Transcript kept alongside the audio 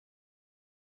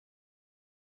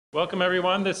Welcome,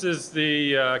 everyone. This is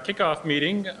the kickoff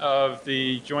meeting of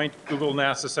the joint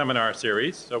Google-NASA seminar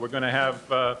series. So we're going to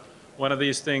have one of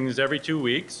these things every 2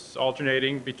 weeks,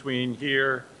 alternating between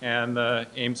here and the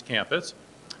Ames campus.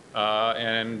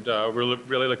 We're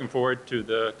really looking forward to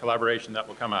the collaboration that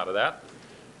will come out of that.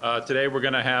 Today we're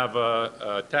going to have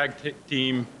a tag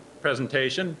team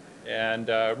presentation, and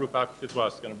Rupak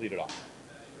Biswas is going to lead it off.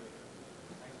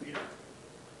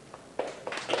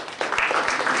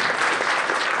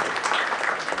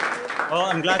 Well,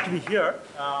 I'm glad to be here.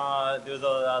 There was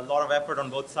a lot of effort on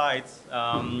both sides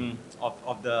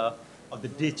of the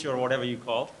ditch or whatever you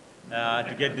call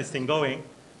to get this thing going.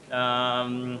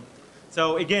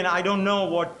 So again, I don't know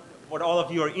what all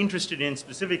of you are interested in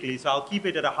specifically, so I'll keep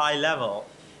it at a high level.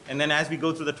 And then as we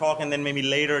go through the talk, and then maybe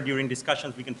later during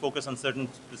discussions, we can focus on certain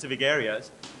specific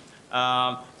areas. So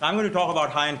I'm going to talk about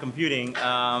high-end computing,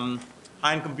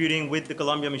 high-end computing with the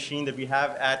Columbia machine that we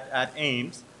have at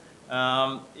Ames.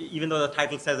 Even though the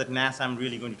title says at NASA, I'm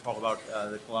really going to talk about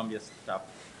the Columbia stuff.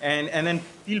 And then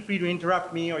feel free to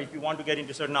interrupt me, or if you want to get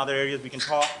into certain other areas, we can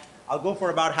talk. I'll go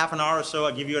for about half an hour or so.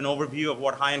 I'll give you an overview of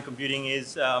what high-end computing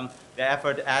is, the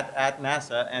effort at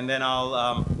NASA, and then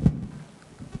I'll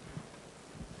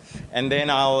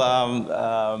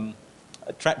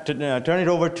turn it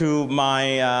over to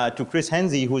to Chris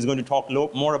Henze, who is going to talk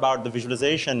more about the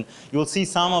visualization. You'll see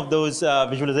some of those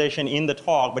visualization in the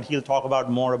talk, but he'll talk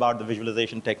more about the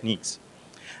visualization techniques.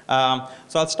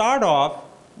 So I'll start off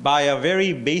by a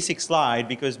very basic slide,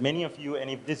 because many of you, and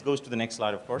if this goes to the next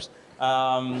slide, of course,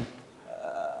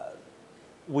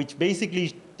 which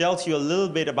basically tells you a little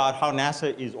bit about how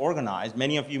NASA is organized.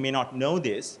 Many of you may not know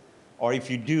this, or if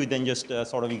you do, then just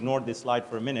sort of ignore this slide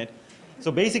for a minute.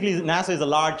 So basically, NASA is a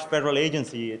large federal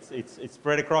agency. It's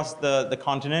spread across the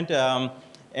continent,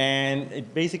 and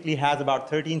it basically has about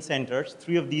 13 centers.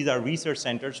 3 of these are research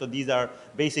centers, so these are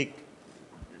basic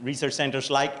research centers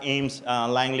like Ames,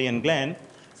 Langley, and Glenn.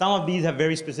 Some of these have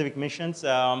very specific missions,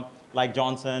 like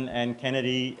Johnson and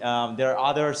Kennedy. There are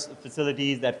other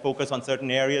facilities that focus on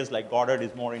certain areas, like Goddard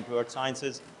is more into earth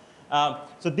sciences.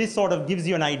 So this sort of gives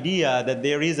you an idea that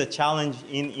there is a challenge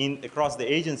across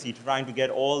the agency to trying to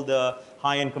get all the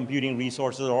high-end computing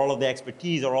resources, or all of the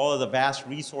expertise, or all of the vast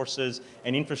resources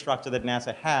and infrastructure that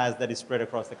NASA has that is spread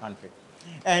across the country.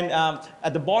 And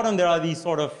at the bottom, there are these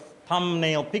sort of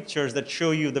thumbnail pictures that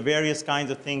show you the various kinds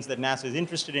of things that NASA is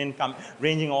interested in,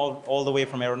 ranging all the way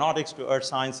from aeronautics to earth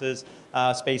sciences,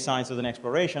 space sciences, and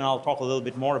exploration. I'll talk a little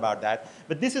bit more about that.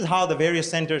 But this is how the various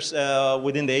centers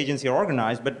within the agency are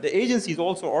organized. But the agency is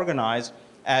also organized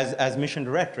as mission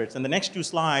directorates. And the next 2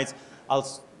 slides, I'll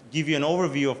give you an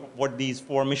overview of what these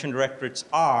 4 mission directorates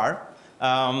are.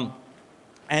 And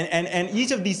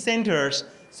each of these centers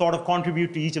sort of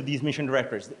contribute to each of these mission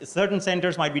directorates. Certain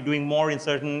centers might be doing more in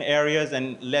certain areas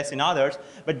and less in others,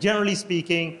 but generally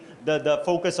speaking, the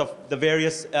focus of the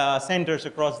various centers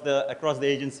across the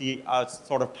agency are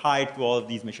sort of tied to all of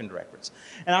these mission directorates.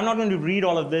 And I'm not going to read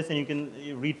all of this, and you can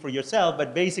read for yourself,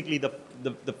 but basically the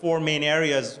 4 main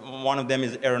areas, one of them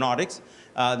is aeronautics.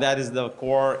 That is the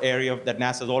core area that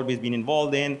NASA has always been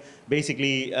involved in,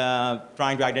 basically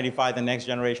trying to identify the next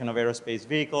generation of aerospace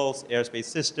vehicles, airspace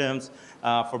systems,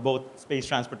 for both space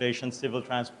transportation, civil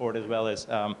transport, as well as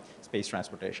space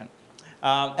transportation.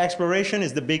 Exploration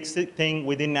is the big thing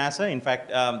within NASA. In fact,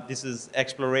 this is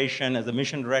exploration as a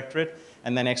mission directorate,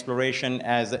 and then exploration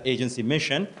as an agency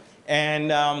mission.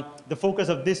 And the focus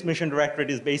of this mission directorate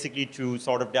is basically to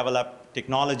sort of develop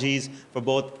technologies for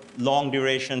both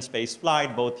long-duration space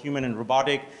flight, both human and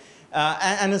robotic.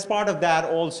 And as part of that,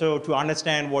 also to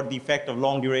understand what the effect of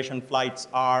long-duration flights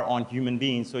are on human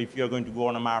beings. So if you're going to go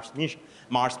on a Mars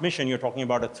mission, you're talking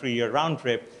about a 3-year round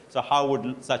trip. So how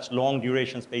would such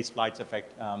long-duration space flights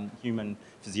affect human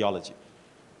physiology?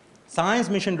 Science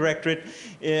Mission Directorate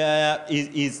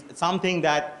is something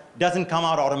that doesn't come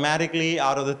out automatically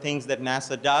out of the things that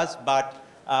NASA does, but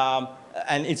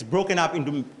and it's broken up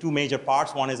into 2 major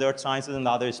parts. One is earth sciences, and the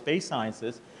other is space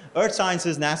sciences. Earth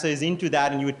sciences, NASA is into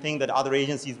that, and you would think that other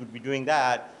agencies would be doing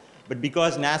that. But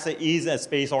because NASA is a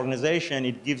space organization,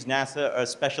 it gives NASA a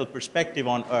special perspective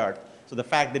on Earth. So the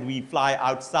fact that we fly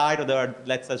outside of the Earth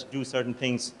lets us do certain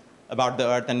things about the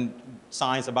Earth and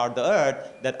science about the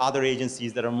Earth that other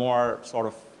agencies that are more sort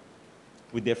of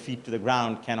with their feet to the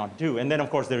ground cannot do. And then, of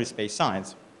course, there is space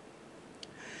science.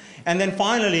 And then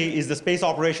finally is the Space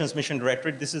Operations Mission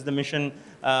Directorate. This is the mission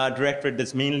directorate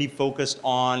that's mainly focused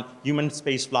on human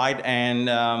space flight. And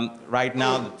right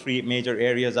now, the 3 major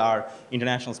areas are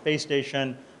International Space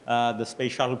Station, the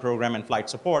Space Shuttle Program, and flight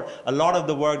support. A lot of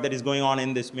the work that is going on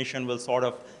in this mission will sort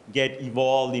of get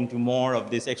evolved into more of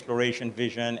this exploration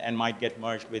vision and might get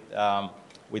merged with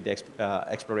with the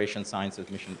Exploration Sciences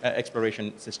Mission,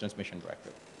 Exploration Systems Mission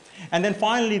Directorate. And then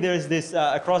finally, there's this,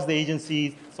 across the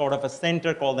agency, sort of a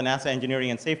center called the NASA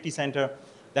Engineering and Safety Center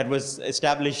that was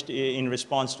established in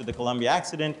response to the Columbia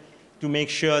accident to make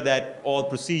sure that all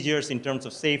procedures in terms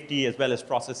of safety, as well as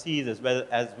processes, as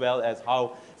well as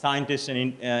how scientists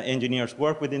and engineers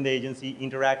work within the agency,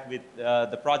 interact with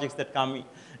the projects that come,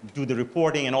 do the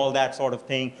reporting and all that sort of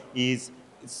thing is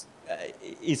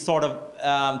sort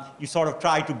of, you sort of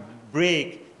try to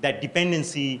break that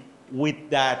dependency with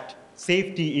that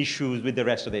safety issues with the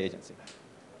rest of the agency.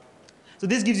 So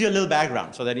this gives you a little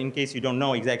background so that in case you don't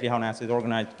know exactly how NASA is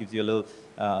organized, it gives you a little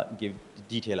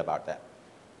detail about that.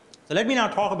 So let me now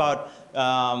talk about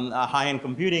high-end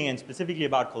computing and specifically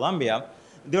about Columbia.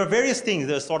 There are various things.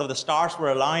 There's sort of the stars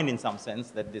were aligned in some sense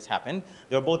that this happened.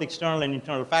 There are both external and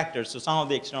internal factors. So some of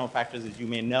the external factors, as you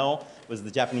may know, was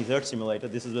the Japanese Earth simulator.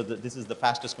 This is the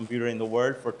fastest computer in the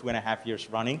world for 2.5 years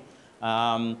running.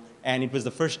 And it was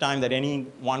the first time that any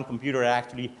one computer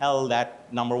actually held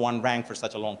that #1 rank for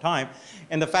such a long time.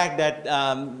 And the fact that,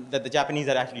 that the Japanese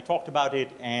had actually talked about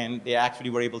it and they actually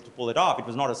were able to pull it off, it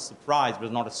was not a surprise, it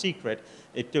was not a secret.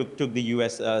 It took the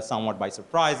US somewhat by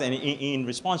surprise. And in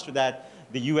response to that,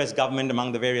 the US government,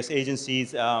 among the various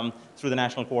agencies, through the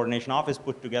National Coordination Office,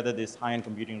 put together this high-end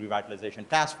computing revitalization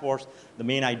task force. The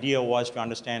main idea was to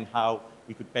understand how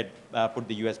we could put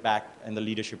the US back in the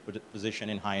leadership position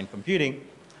in high-end computing.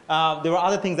 There were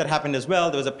other things that happened as well.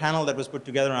 There was a panel that was put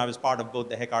together, and I was part of both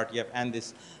the HEC RTF and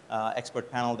this expert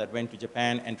panel that went to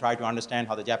Japan and tried to understand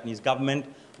how the Japanese government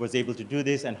was able to do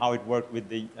this and how it worked with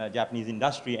the Japanese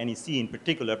industry, NEC in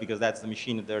particular, because that's the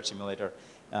machine that the Earth simulator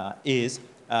is,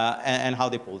 and how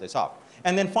they pulled this off.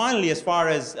 And then finally, as far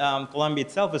as Columbia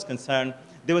itself is concerned,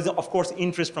 there was, of course,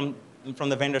 interest from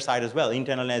the vendor side as well.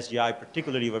 Intel and SGI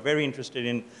particularly were very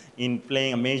interested in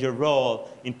playing a major role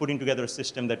in putting together a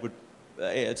system that would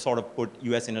sort of put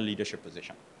US in a leadership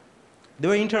position. There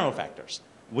were internal factors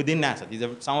within NASA.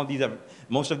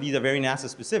 Most of these are very NASA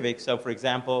specific. So for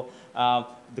example,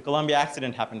 the Columbia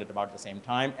accident happened at about the same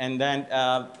time. And then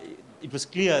it was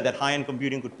clear that high-end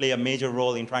computing could play a major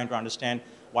role in trying to understand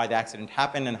why the accident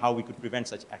happened and how we could prevent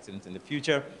such accidents in the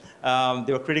future.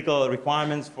 There were critical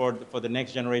requirements for the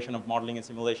next generation of modeling and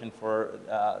simulation for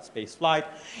space flight.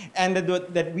 And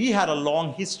that we had a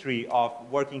long history of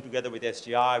working together with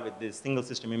SGI with this single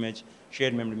system image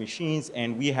shared memory machines,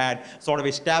 and we had sort of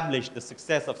established the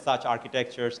success of such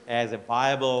architectures as a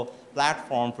viable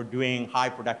platform for doing high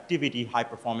productivity, high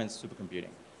performance supercomputing.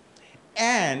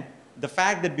 And the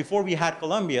fact that before we had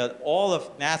Columbia, all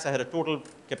of NASA had a total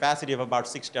capacity of about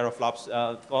 6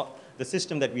 teraflops. The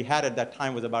system that we had at that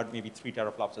time was about maybe 3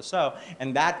 teraflops or so,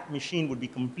 and that machine would be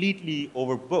completely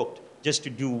overbooked just to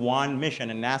do one mission,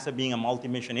 and NASA being a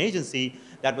multi-mission agency,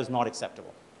 that was not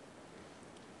acceptable.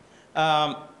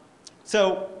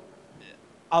 So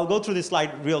I'll go through this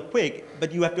slide real quick,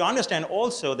 but you have to understand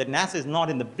also that NASA is not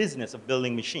in the business of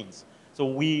building machines. So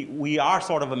we are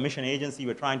sort of a mission agency.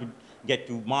 We're trying to get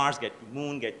to Mars, get to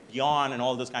Moon, get beyond, and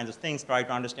all those kinds of things, try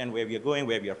to understand where we are going,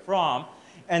 where we are from.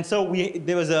 And so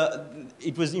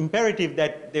it was imperative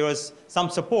that there was some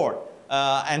support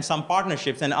and some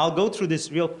partnerships. And I'll go through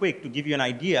this real quick to give you an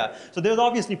idea. So there's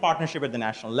obviously partnership at the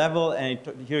national level, and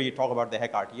here you talk about the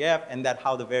HEC RTF and that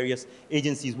how the various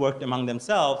agencies worked among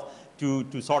themselves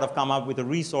to sort of come up with a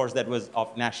resource that was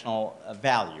of national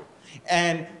value.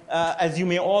 And as you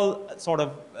may all sort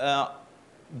of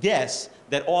guess,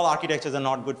 that all architectures are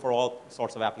not good for all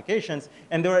sorts of applications.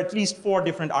 And there are at least 4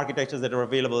 different architectures that are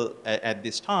available at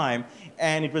this time.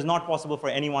 And it was not possible for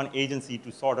any one agency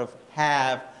to sort of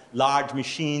have large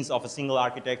machines of a single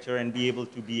architecture and be able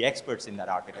to be experts in that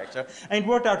architecture. And it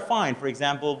worked out fine. For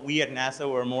example, we at NASA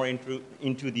were more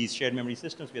into these shared memory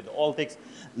systems. We had the Altics.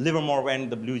 Livermore went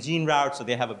the Blue Gene route, so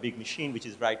they have a big machine, which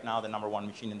is right now the #1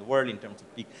 machine in the world in terms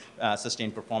of peak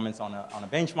sustained performance on a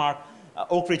benchmark.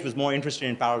 Oak Ridge was more interested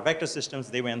in parallel vector systems.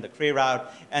 They went the Cray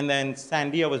route. And then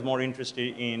Sandia was more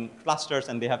interested in clusters,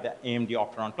 and they have the AMD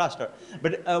Opteron cluster.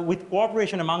 But with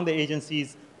cooperation among the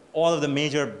agencies, all of the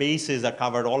major bases are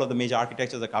covered, all of the major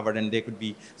architectures are covered, and there could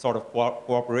be sort of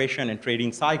cooperation and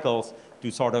trading cycles to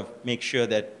sort of make sure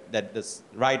that the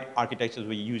right architectures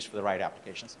were used for the right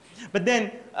applications. But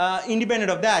then, independent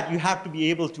of that, you have to be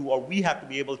able to, or we have to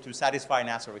be able to satisfy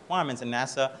NASA requirements. And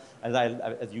NASA,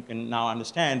 as you can now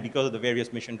understand, because of the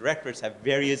various mission directorates, have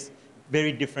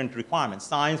very different requirements.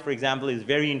 Science, for example, is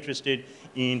very interested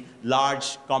in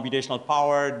large computational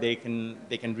power. They can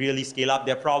really scale up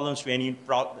their problems to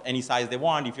any size they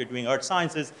want. If you're doing earth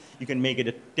sciences, you can make it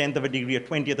a 10th of a degree, a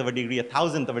 20th of a degree, a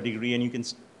 1,000th of a degree, and you can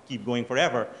keep going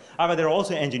forever. However, there are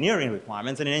also engineering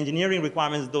requirements, and in engineering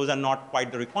requirements, those are not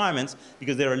quite the requirements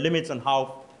because there are limits on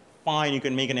how fine you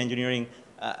can make an engineering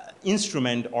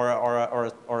instrument or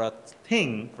a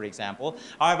thing, for example.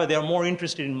 However, they're more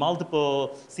interested in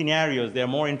multiple scenarios. They're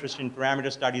more interested in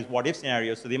parameter studies, what-if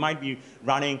scenarios. So they might be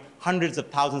running hundreds of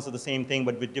thousands of the same thing,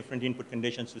 but with different input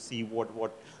conditions to see what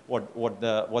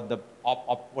the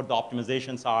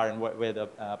optimizations are and where the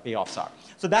payoffs are.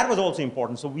 So that was also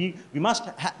important. So we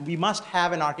must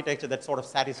have an architecture that sort of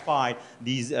satisfied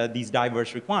these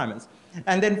diverse requirements.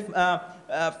 And then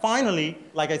finally,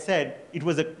 like I said, it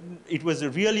was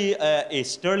really a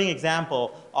sterling example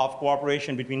of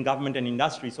cooperation between government and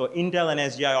industry. So Intel and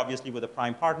SGI obviously were the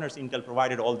prime partners. Intel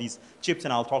provided all these chips,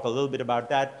 and I'll talk a little bit about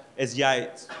that. SGI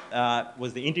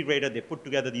was the integrator. They put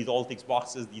together these all-tix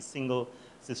boxes, these single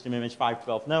system image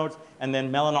 512 nodes, and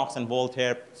then Mellanox and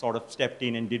Voltaire sort of stepped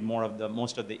in and did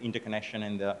most of the interconnection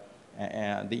and the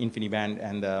InfiniBand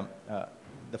and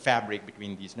the fabric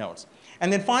between these nodes.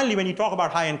 And then finally, when you talk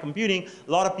about high-end computing,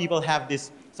 a lot of people have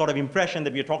this sort of impression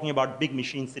that we're talking about big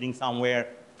machines sitting somewhere,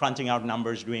 crunching out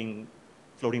numbers, doing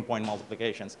floating point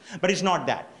multiplications. But it's not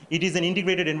that. It is an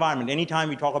integrated environment. Anytime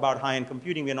we talk about high-end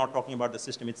computing, we're not talking about the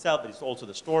system itself, but it's also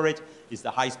the storage, it's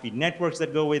the high-speed networks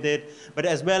that go with it, but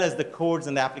as well as the codes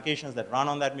and the applications that run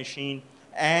on that machine,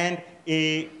 and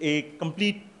a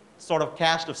complete sort of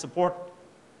cast of support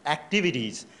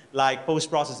activities like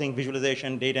post-processing,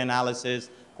 visualization, data analysis,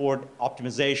 code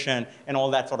optimization, and all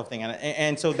that sort of thing.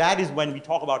 And so that is when we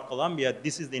talk about Columbia,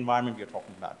 this is the environment we are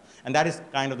talking about. And that is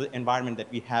kind of the environment that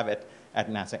we have at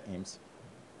NASA Ames.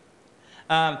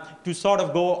 To sort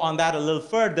of go on that a little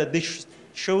further, this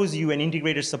shows you an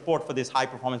integrated support for this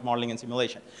high-performance modeling and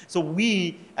simulation. So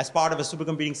we, as part of a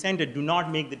supercomputing center, do not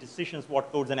make the decisions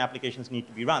what codes and applications need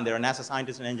to be run. There are NASA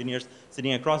scientists and engineers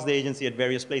sitting across the agency at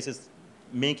various places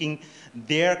making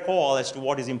their call as to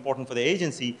what is important for the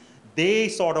agency. They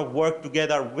sort of work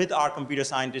together with our computer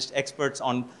scientists, experts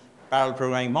on parallel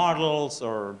programming models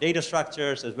or data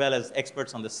structures, as well as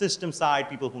experts on the system side,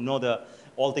 people who know the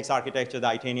all-tix architecture, the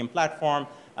Itanium platform,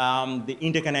 the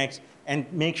interconnects, and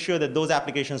make sure that those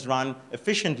applications run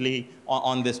efficiently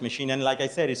on this machine. And like I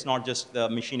said, it's not just the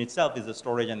machine itself, it's the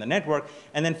storage and the network.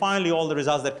 And then finally, all the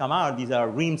results that come out, these are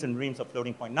reams and reams of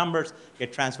floating point numbers,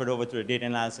 get transferred over to the data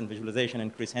analysis and visualization,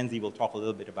 and Chris Henze will talk a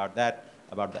little bit about that,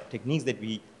 about the techniques that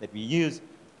we use,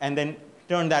 and then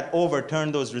turn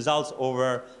those results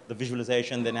over, the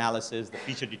visualization, the analysis, the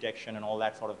feature detection, and all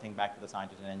that sort of thing back to the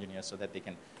scientists and engineers so that they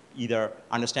can either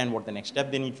understand what the next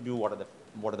step they need to do, what are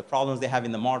the problems they have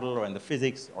in the model or in the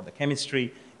physics or the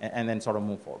chemistry, and then sort of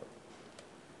move forward.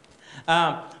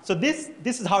 So this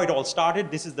is how it all started.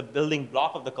 This is the building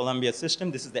block of the Columbia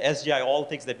system. This is the SGI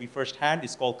all-tix that we first had.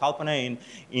 It's called Kalpana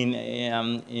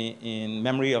in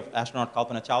memory of astronaut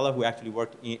Kalpana Chawla, who actually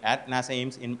worked at NASA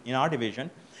Ames in our division.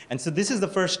 And so this is the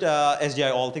first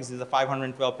SGI all-tix. This is a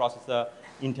 512 processor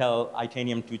Intel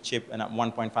Itanium 2 chip and a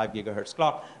 1.5 gigahertz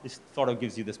clock. This sort of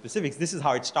gives you the specifics. This is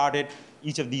how it started.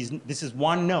 Each of these, this is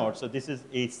one node. So this is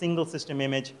a single system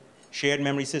image shared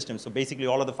memory system. So basically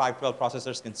all of the 512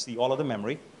 processors can see all of the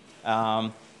memory,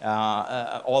 all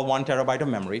 1 terabyte of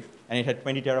memory. And it had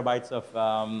 20 terabytes of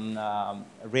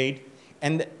RAID.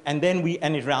 And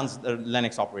it runs the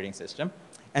Linux operating system.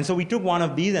 And so we took one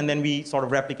of these and then we sort of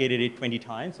replicated it 20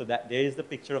 times. So that there is the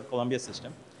picture of Columbia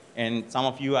system. And some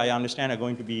of you, I understand, are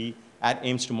going to be at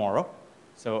Ames tomorrow.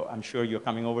 So I'm sure you're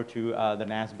coming over to the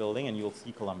NAS building and you'll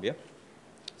see Columbia.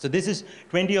 So this is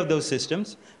 20 of those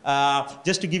systems.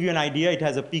 Just to give you an idea, it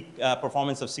has a peak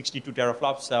performance of 62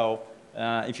 teraflops. So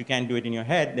if you can't do it in your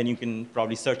head, then you can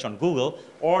probably search on Google.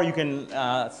 Or you can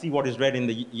see what is read in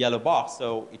the yellow box.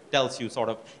 So it tells you sort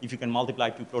of, if you can multiply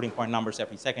two floating point numbers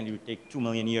every second, it would take 2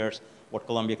 million years what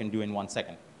Columbia can do in 1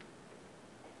 second.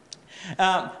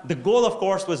 The goal, of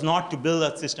course, was not to build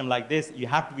a system like this. You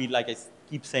have to be, like I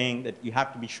keep saying, that you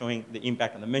have to be showing the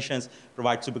impact on the missions,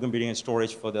 provide supercomputing and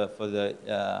storage for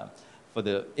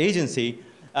the agency.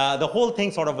 The whole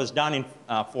thing sort of was done in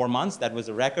 4 months. That was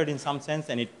a record in some sense,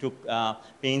 and it took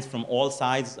pains from all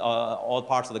sides, all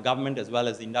parts of the government, as well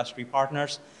as the industry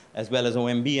partners, as well as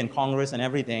OMB and Congress and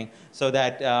everything, so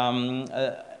that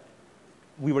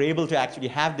we were able to actually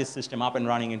have this system up and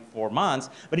running in 4 months.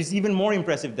 But it's even more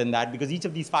impressive than that, because each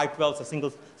of these 512s are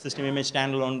single system image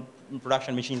standalone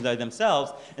production machines by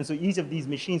themselves. And so each of these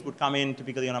machines would come in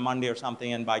typically on a Monday or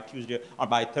something, and by Tuesday or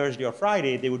by Thursday or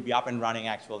Friday, they would be up and running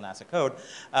actual NASA code.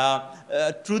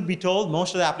 Truth be told,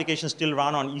 most of the applications still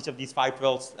run on each of these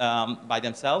 512s by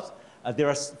themselves. There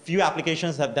are few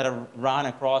applications that are run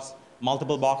across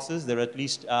multiple boxes. There are at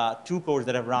least 2 cores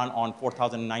that have run on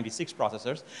 4096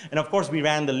 processors. And of course, we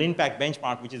ran the LinPack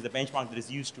benchmark, which is the benchmark that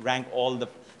is used to rank all the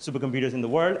supercomputers in the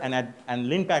world. And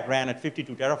LinPack ran at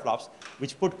 52 teraflops,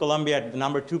 which put Columbia at the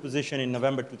number 2 position in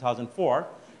November 2004.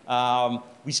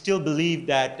 We still believe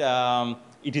that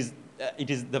it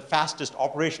is the fastest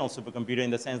operational supercomputer in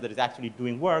the sense that it's actually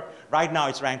doing work. Right now,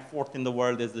 it's ranked 4th in the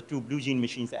world. There's the 2 Blue Gene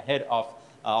machines ahead of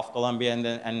Columbia,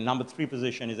 and number 3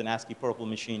 position is an ASCII Purple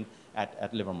machine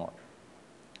at Livermore.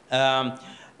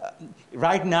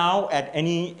 Right now, at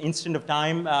any instant of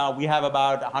time, we have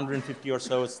about 150 or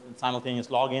so simultaneous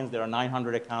logins. There are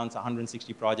 900 accounts,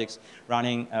 160 projects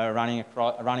running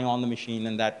on the machine,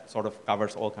 and that sort of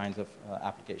covers all kinds of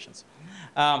applications.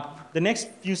 The next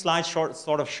few slides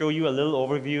sort of show you a little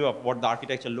overview of what the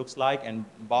architecture looks like, and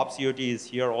Bob COT is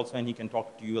here also, and he can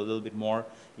talk to you a little bit more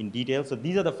in detail. So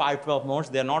these are the 512 nodes.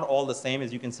 They're not all the same.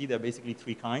 As you can see, they're basically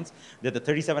 3 kinds. They're the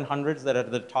 3700s that are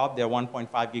at the top. They're 1.5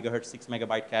 gigahertz, 6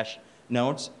 megabyte cache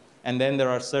nodes. And then there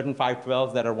are certain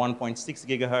 512s that are 1.6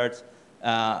 gigahertz,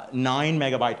 9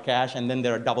 megabyte cache, and then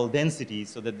there are double densities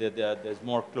so that there's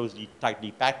more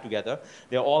tightly packed together.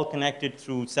 They're all connected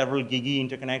through several GigE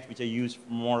interconnects, which are used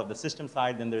for more of the system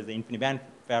side. Then there's the InfiniBand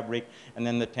fabric, and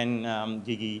then the 10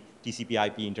 GigE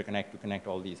TCP/IP interconnect to connect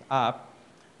all these up.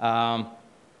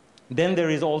 Then there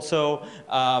is also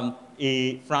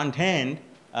a front end,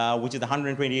 which is the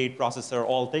 128 processor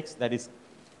Altics that is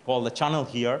called the channel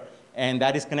here. And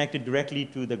that is connected directly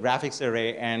to the graphics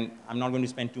array. And I'm not going to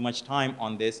spend too much time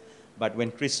on this, but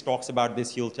when Chris talks about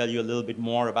this, he'll tell you a little bit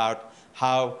more about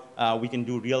how we can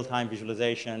do real-time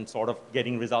visualization, sort of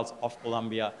getting results of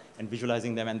Columbia and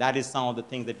visualizing them. And that is some of the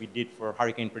things that we did for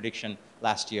hurricane prediction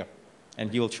last year. And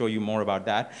he will show you more about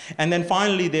that. And then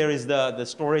finally, there is the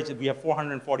storage. We have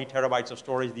 440 terabytes of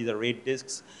storage. These are RAID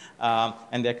disks.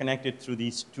 And they're connected through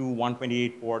these 2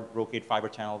 128-port Brocade fiber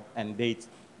channel and dates.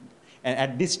 And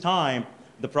at this time,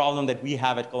 the problem that we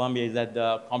have at Columbia is that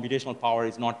the computational power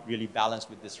is not really balanced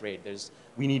with this RAID.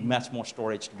 We need much more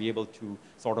storage to be able to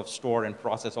sort of store and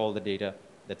process all the data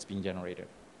that's being generated.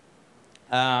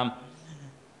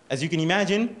 As you can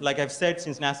imagine, like I've said,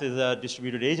 since NASA is a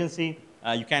distributed agency,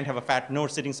 you can't have a fat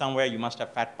node sitting somewhere. You must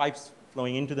have fat pipes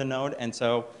flowing into the node. And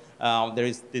so there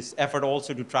is this effort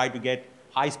also to try to get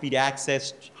high-speed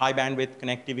access, high-bandwidth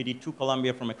connectivity to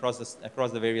Columbia from across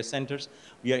the various centers.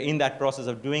 We are in that process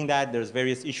of doing that. There's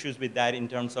various issues with that in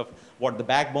terms of what the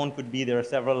backbone could be. There are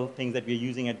several things that we're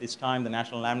using at this time. The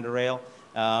National Lambda Rail,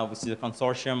 which is a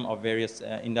consortium of various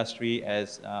industry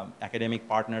as academic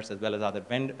partners as well as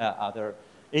other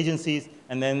agencies.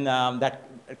 And then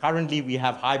currently we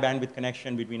have high-bandwidth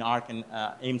connection between ARC and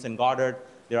Ames and Goddard.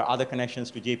 There are other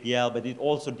connections to JPL, but it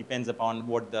also depends upon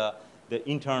what the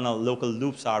internal local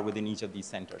loops are within each of these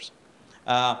centers.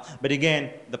 But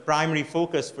again, the primary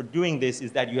focus for doing this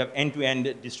is that you have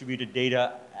end-to-end distributed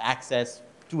data access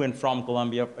to and from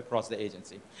Columbia across the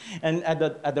agency. And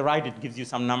at the right, it gives you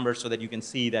some numbers so that you can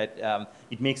see that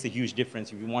it makes a huge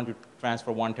difference. If you want to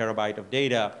transfer 1 terabyte of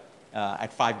data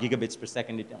at 5 gigabits per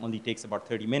second, it only takes about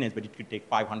 30 minutes, but it could take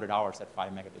 500 hours at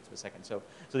 5 megabits per second. So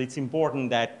it's important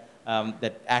that,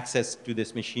 that access to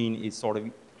this machine is sort of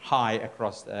high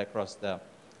across the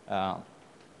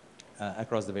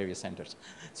various centers.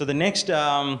 So the next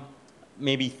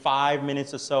maybe 5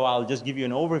 minutes or so, I'll just give you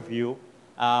an overview.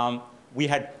 We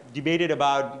had debated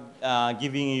about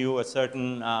giving you a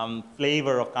certain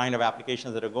flavor of kind of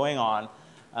applications that are going on.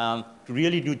 To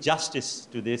really do justice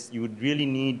to this, you would really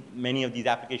need many of these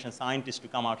application scientists to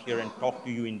come out here and talk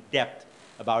to you in depth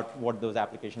about what those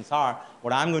applications are.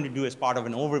 What I'm going to do as part of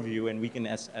an overview, and we can,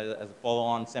 as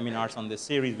follow-on seminars on this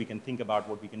series, we can think about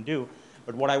what we can do.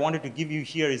 But what I wanted to give you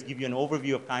here is give you an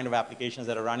overview of kind of applications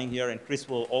that are running here, and Chris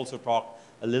will also talk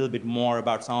a little bit more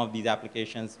about some of these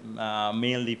applications,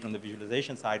 mainly from the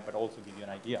visualization side, but also give you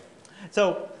an idea.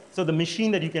 So the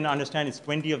machine that you can understand is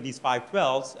 20 of these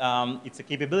 512s. It's a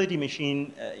capability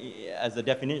machine. As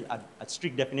a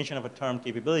strict definition of a term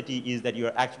capability is that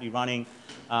you're actually running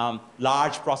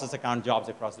large process account jobs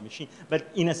across the machine. But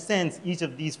in a sense, each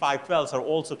of these 512s are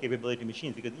also capability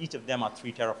machines because each of them are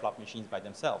 3 teraflop machines by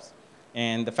themselves.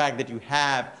 And the fact that you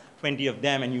have 20 of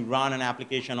them and you run an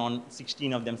application on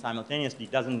 16 of them simultaneously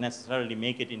doesn't necessarily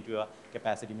make it into a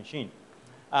capacity machine.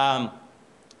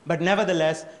 But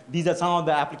nevertheless, these are some of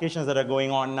the applications that are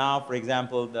going on now. For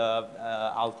example,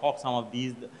 I'll talk some of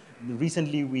these.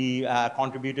 Recently, we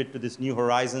contributed to this New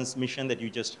Horizons mission that you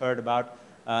just heard about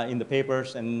in the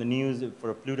papers and in the news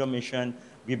for a Pluto mission.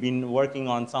 We've been working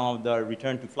on some of the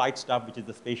return to flight stuff, which is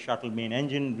the space shuttle main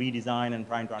engine redesign and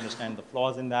trying to understand the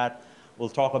flaws in that. We'll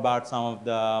talk about some of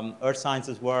the earth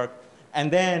sciences work. And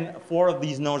then 4 of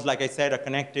these nodes, like I said, are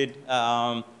connected,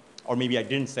 or maybe I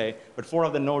didn't say, but 4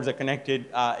 of the nodes are connected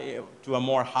to a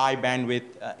more high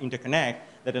bandwidth interconnect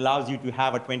that allows you to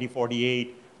have a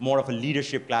 2048, more of a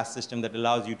leadership class system that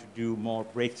allows you to do more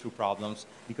breakthrough problems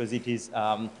because it is,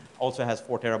 also has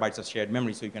 4 terabytes of shared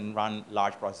memory, so you can run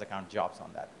large process account jobs on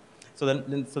that. So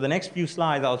the next few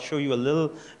slides, I'll show you a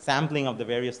little sampling of the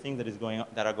various things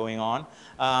that are going on.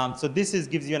 So this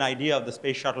gives you an idea of the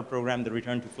space shuttle program, the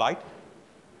return to flight.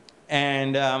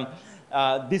 And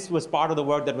this was part of the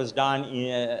work that was done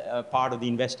in part of the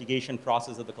investigation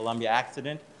process of the Columbia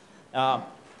accident.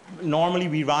 Normally,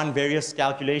 we run various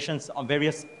calculations on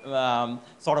various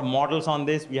sort of models on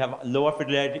this. We have lower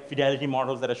fidelity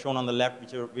models that are shown on the left,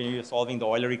 which are when you're solving the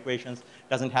Euler equations.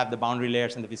 Doesn't have the boundary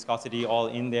layers and the viscosity all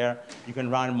in there. You can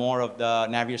run more of the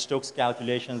Navier-Stokes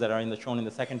calculations that are shown in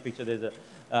the second picture. There's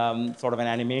a sort of an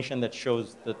animation that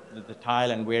shows the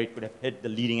tile and where it could have hit the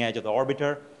leading edge of the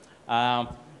orbiter.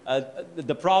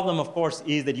 The problem, of course,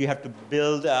 is that you have to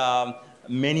build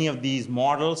many of these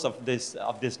models of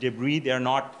this debris. They're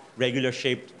not regular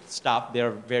shaped stuff.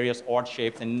 They're various odd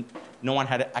shapes, and no one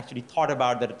had actually thought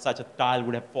about that such a tile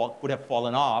could have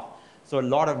fallen off. So a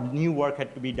lot of new work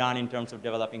had to be done in terms of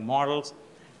developing models.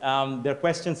 There are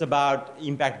questions about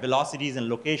impact velocities and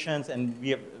locations, and we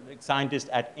have scientists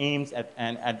at Ames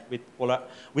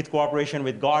with cooperation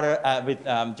with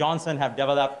Johnson have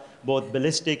developed both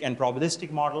ballistic and probabilistic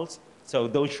models. So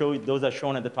those are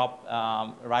shown at the top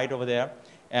right over there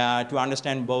to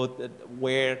understand both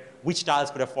which tiles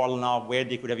could have fallen off, where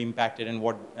they could have impacted, and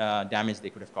what damage they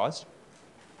could have caused.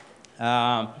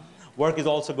 Work is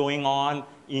also going on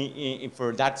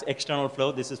for that's external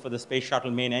flow. This is for the space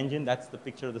shuttle main engine. That's the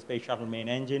picture of the space shuttle main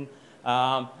engine.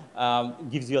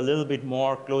 Gives you a little bit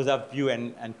more close-up view,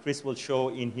 and Chris will show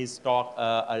in his talk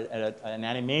an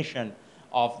animation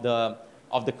of the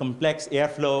complex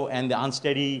airflow and the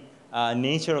unsteady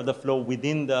nature of the flow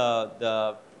within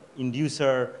the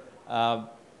inducer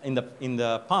in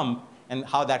the pump, and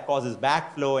how that causes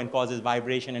backflow and causes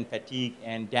vibration and fatigue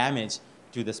and damage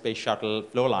to the space shuttle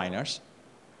flow liners.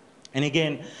 And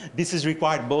again, this is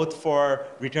required both for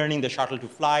returning the shuttle to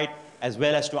flight, as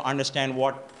well as to understand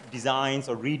what designs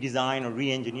or redesign or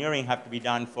re-engineering have to be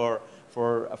done for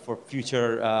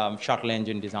future shuttle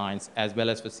engine designs, as well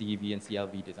as for CEV and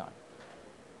CLV design.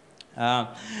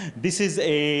 This is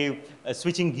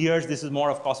switching gears. This is more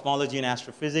of cosmology and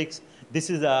astrophysics. This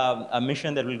is a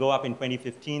mission that will go up in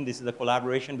 2015. This is a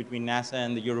collaboration between NASA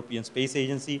and the European Space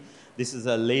Agency. This is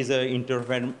a laser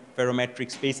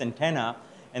interferometric space antenna.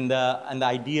 And the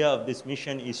idea of this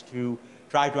mission is to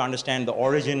try to understand the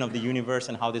origin of the universe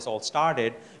and how this all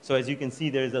started. So as you can see,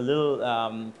 there's a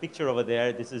little picture over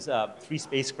there. This is 3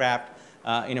 spacecraft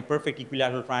in a perfect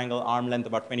equilateral triangle, arm length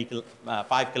about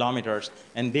 5 kilometers.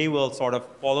 And they will sort of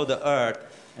follow the Earth.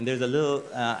 And there's a little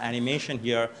animation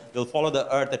here. They'll follow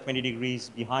the Earth at 20 degrees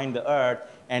behind the Earth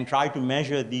and try to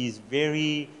measure these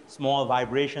very small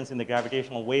vibrations in the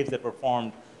gravitational waves that were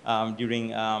formed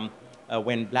during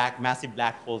when massive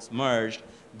black holes merged.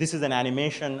 This is an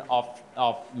animation of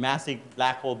massive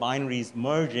black hole binaries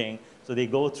merging. So they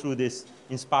go through this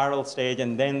in spiral stage,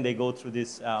 and then they go through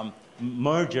this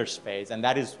merger phase. And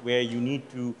that is where you need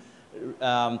to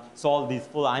solve these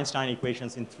full Einstein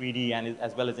equations in 3D and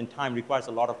as well as in time. Requires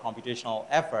a lot of computational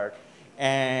effort.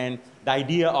 And the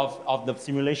idea of the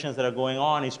simulations that are going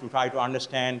on is to try to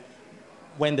understand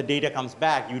when the data comes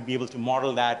back, you'd be able to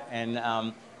model that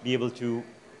and be able to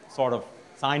sort of,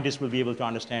 scientists will be able to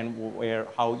understand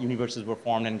how universes were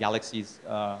formed and galaxies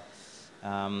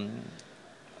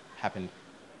happened.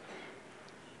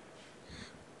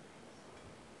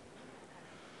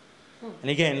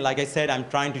 And again, like I said, I'm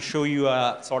trying to show you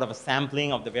a sort of a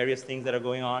sampling of the various things that are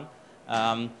going on.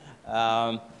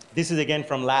 This is again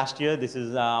from last year. This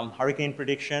is hurricane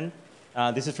prediction.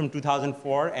 This is from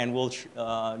 2004, and we'll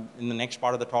in the next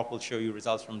part of the talk, we'll show you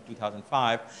results from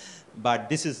 2005. But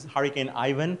this is Hurricane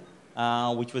Ivan,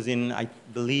 which was in, I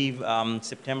believe,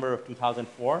 September of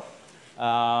 2004.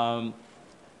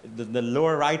 The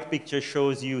lower right picture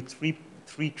shows you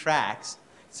three tracks.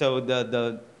 So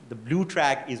the blue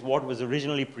track is what was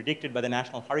originally predicted by the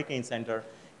National Hurricane Center,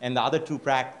 and the other 2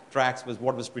 tracks was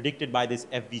what was predicted by this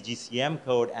FVGCM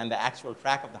code and the actual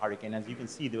track of the hurricane. As you can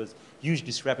see, there was huge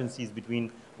discrepancies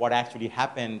between what actually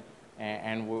happened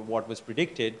and what was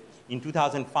predicted. In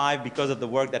 2005, because of the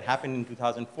work that happened in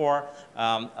 2004,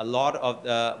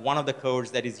 one of the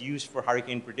codes that is used for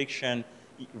hurricane prediction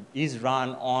is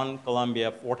run on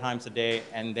Columbia 4 times a day,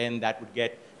 and then that would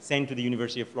get sent to the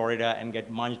University of Florida and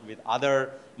get merged with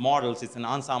other models. It's an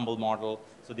ensemble model,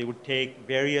 so they would take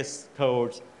various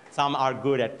codes Some are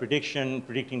good at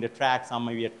predicting the track, some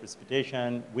may be at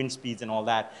precipitation, wind speeds and all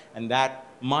that, and that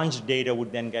munched data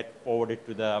would then get forwarded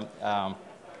to the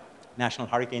National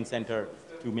Hurricane Center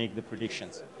to make the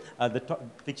predictions. The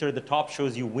picture at the top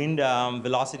shows you wind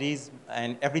velocities,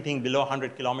 and everything below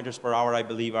 100 kilometers per hour, I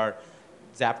believe, are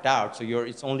zapped out. So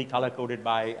it's only color-coded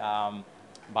by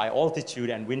altitude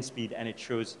and wind speed, and it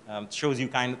shows you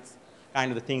kind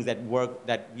of the things that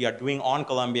we are doing on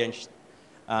Columbia,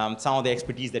 and some of the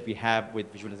expertise that we have with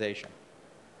visualization.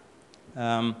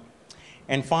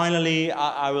 And finally,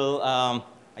 I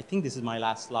think this is my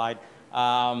last slide.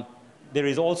 There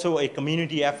is also a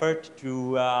community effort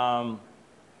to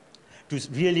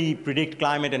really predict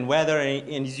climate and weather.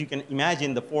 And as you can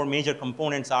imagine, the four major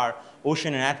components are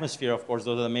ocean and atmosphere, of course,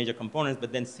 those are the major components,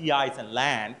 but then sea ice and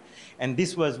land. And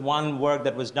this was one work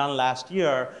that was done last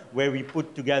year where we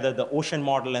put together the ocean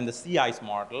model and the sea ice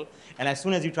model. And as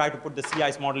soon as you try to put the sea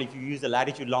ice model, if you use the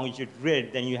latitude-longitude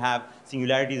grid, then you have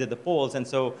singularities at the poles. And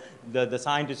so the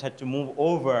scientists had to move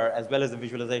over, as well as the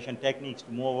visualization techniques,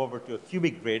 to move over to a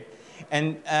cubic grid.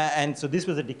 And so this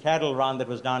was a decadal run that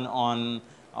was done on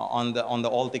the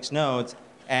Altix nodes,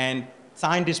 and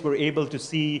scientists were able to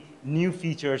see new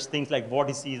features, things like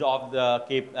vortices of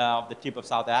the tip of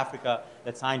South Africa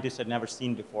that scientists had never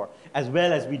seen before, as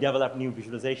well as we developed new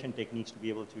visualization techniques to be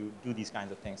able to do these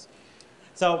kinds of things.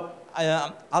 So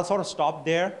I'll sort of stop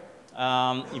there.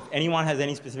 If anyone has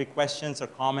any specific questions or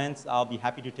comments, I'll be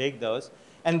happy to take those.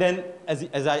 And then,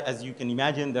 as you can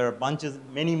imagine, there are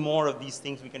many more of these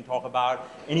things we can talk about.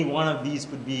 Any one of these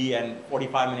could be a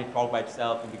 45-minute talk by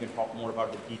itself, and we can talk more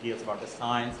about the details, about the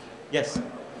science. Yes?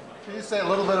 Can you say a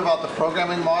little bit about the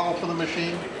programming model for the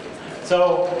machine?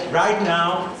 So right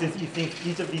now, since you think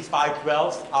each of these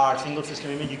 512s are single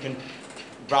system image, you can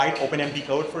write OpenMP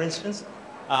code, for instance.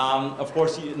 Of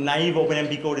course, naive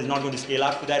OpenMP code is not going to scale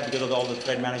up to that because of all the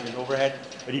thread management overhead.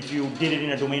 But if you did it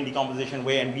in a domain decomposition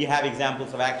way, and we have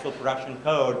examples of actual production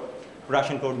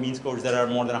code means codes that are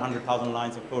more than 100,000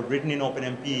 lines of code written in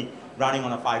OpenMP running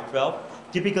on a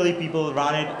 512. Typically, people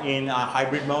run it in a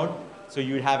hybrid mode. So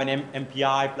you would have an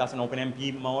MPI plus an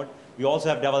OpenMP mode. We also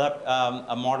have developed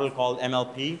a model called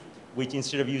MLP, which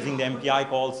instead of using the MPI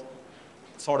calls,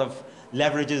 sort of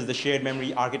leverages the shared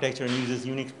memory architecture and uses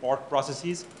Unix port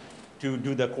processes to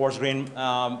do the coarse-grained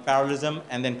parallelism,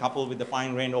 and then coupled with the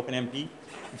fine-grained OpenMP.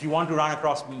 If you want to run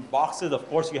across boxes, of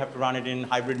course, you have to run it in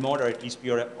hybrid mode or at least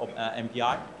pure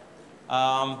MPI.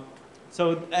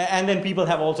 And then people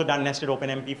have also done nested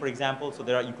OpenMP, for example. So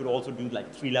you could also do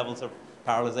like 3 levels of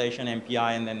parallelization,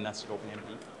 MPI, and then nested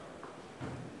OpenMP.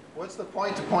 What's the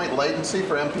point-to-point latency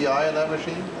for MPI in that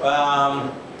machine?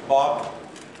 Bob,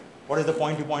 what is the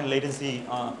point-to-point latency?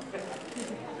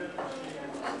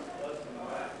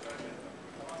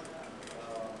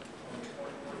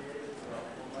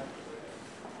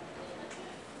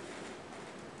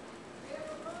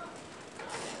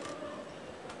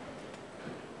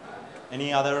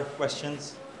 Any other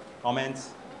questions,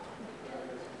 comments,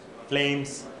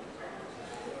 claims?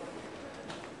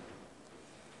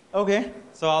 Okay,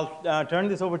 so I'll turn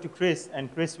this over to Chris,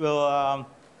 and Chris will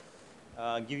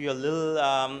give you a little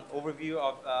overview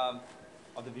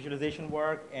of the visualization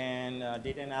work and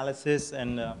data analysis,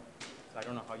 and so I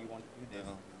don't know how you want to do this.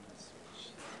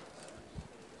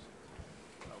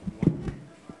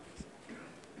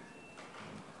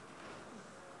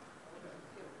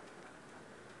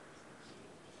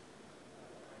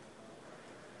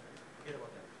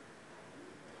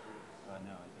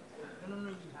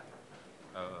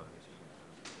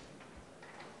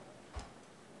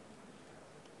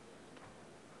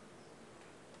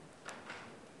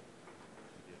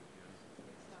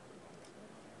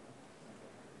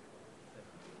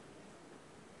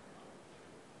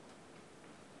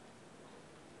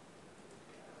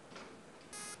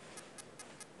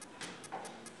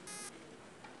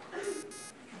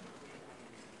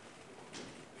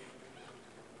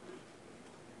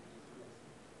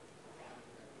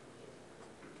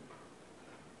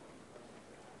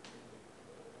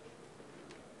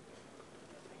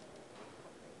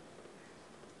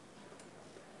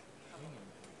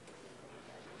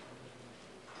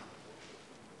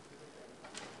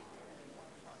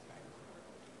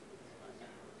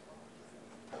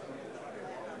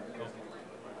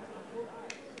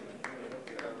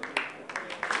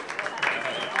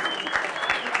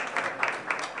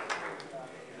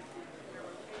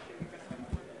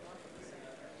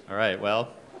 All right,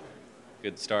 well,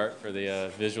 good start for the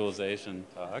visualization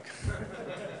talk. You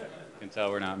can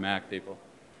tell we're not Mac people.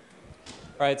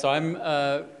 All right, so I'm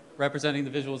representing the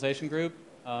visualization group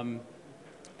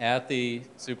at the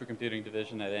supercomputing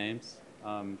division at Ames.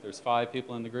 There's 5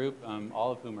 people in the group,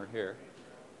 all of whom are here.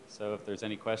 So if there's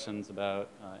any questions about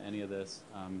any of this,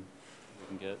 we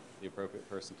can get the appropriate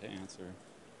person to answer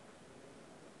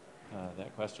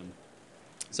that question.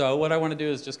 So what I want to do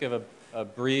is just give a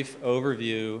brief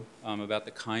overview about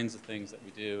the kinds of things that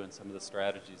we do and some of the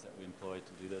strategies that we employ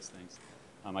to do those things.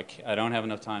 I don't have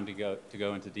enough time to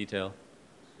go into detail.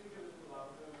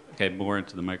 Okay, more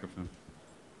into the microphone.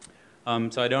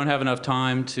 So I don't have enough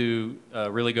time to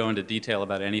really go into detail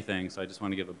about anything, so I just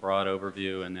want to give a broad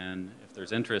overview, and then if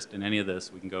there's interest in any of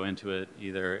this, we can go into it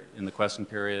either in the question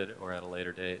period or at a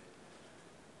later date.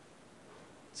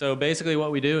 So basically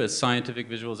what we do is scientific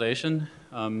visualization,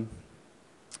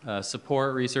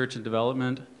 support research and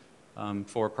development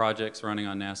for projects running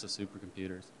on NASA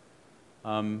supercomputers.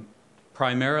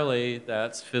 Primarily,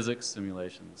 that's physics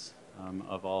simulations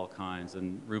of all kinds,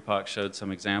 and Rupak showed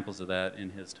some examples of that in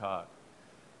his talk.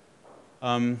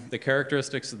 The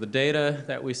characteristics of the data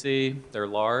that we see, they're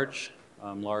large.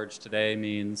 Large today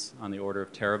means on the order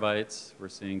of terabytes. We're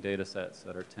seeing data sets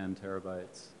that are 10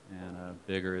 terabytes, and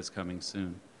bigger is coming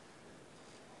soon.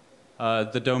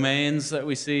 The domains that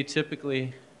we see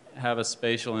typically have a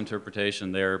spatial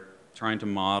interpretation. They're trying to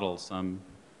model some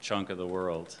chunk of the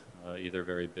world, either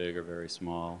very big or very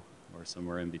small, or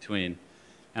somewhere in between.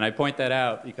 And I point that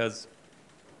out because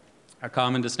a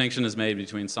common distinction is made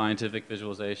between scientific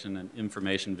visualization and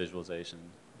information visualization.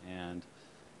 And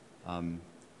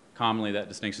commonly that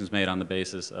distinction is made on the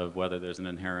basis of whether there's an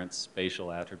inherent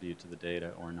spatial attribute to the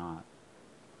data or not.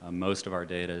 Most of our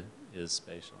data is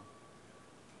spatial.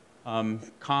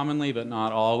 Commonly, but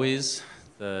not always,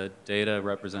 the data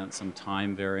represents some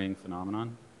time-varying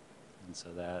phenomenon. And so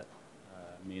that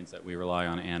means that we rely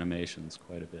on animations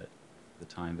quite a bit, the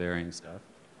time-varying stuff.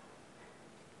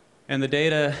 And the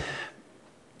data,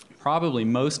 probably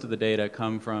most of the data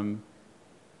come from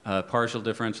partial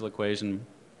differential equation,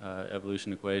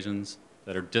 evolution equations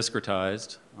that are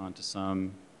discretized onto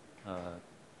some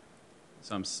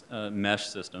mesh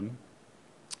system.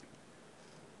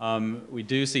 We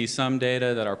do see some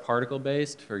data that are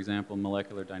particle-based, for example,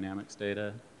 molecular dynamics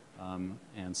data,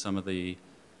 and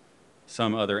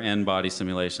some other n-body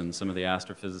simulations. Some of the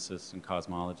astrophysicists and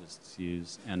cosmologists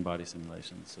use n-body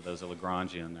simulations. So those are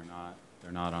Lagrangian,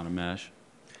 they're not on a mesh.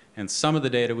 And some of the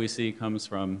data we see comes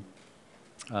from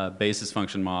basis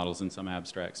function models in some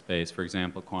abstract space. For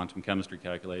example, quantum chemistry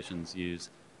calculations use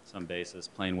some basis,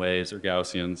 plane waves or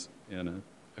Gaussians in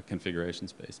a configuration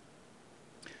space.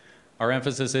 Our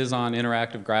emphasis is on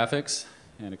interactive graphics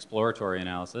and exploratory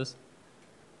analysis.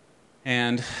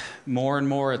 And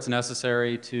more it's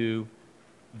necessary to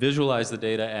visualize the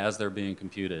data as they're being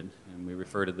computed. And we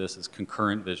refer to this as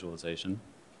concurrent visualization.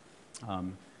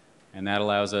 And that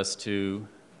allows us to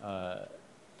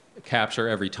capture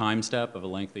every time step of a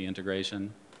lengthy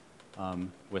integration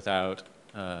without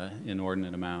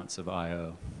inordinate amounts of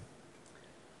I/O.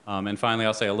 And finally,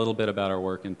 I'll say a little bit about our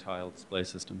work in tile display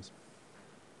systems.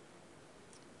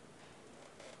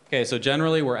 Okay, so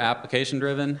generally we're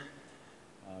application-driven.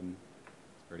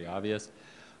 It's pretty obvious.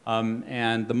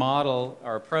 And the model,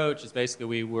 our approach is basically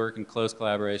we work in close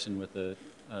collaboration with the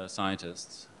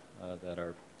scientists that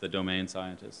are the domain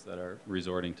scientists that are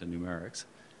resorting to numerics.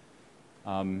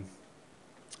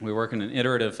 We work in an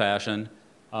iterative fashion,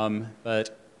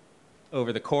 but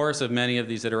over the course of many of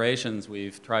these iterations,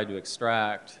 we've tried to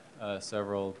extract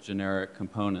several generic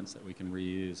components that we can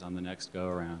reuse on the next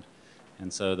go-around.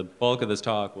 And so the bulk of this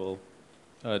talk will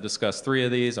discuss 3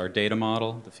 of these: our data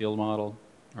model, the field model,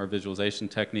 our visualization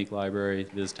technique library,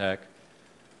 VisTech,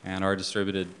 and our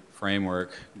distributed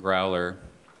framework, Growler.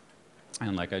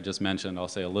 And like I just mentioned, I'll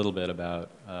say a little bit about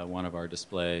one of our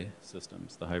display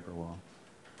systems, the Hyperwall.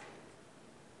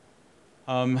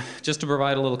 Just to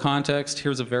provide a little context,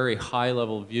 here's a very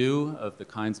high-level view of the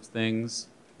kinds of things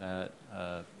that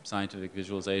scientific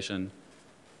visualization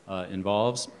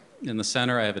involves. In the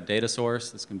center, I have a data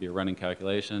source. This can be a running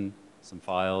calculation, some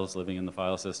files living in the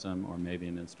file system, or maybe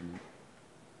an instrument.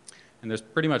 And there's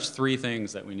pretty much 3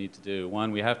 things that we need to do.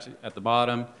 One, we have to, at the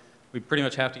bottom, we pretty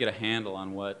much have to get a handle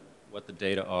on what the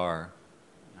data are,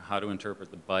 how to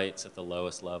interpret the bytes at the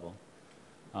lowest level.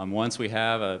 Once we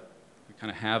kind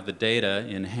of have the data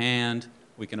in hand,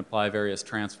 we can apply various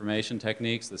transformation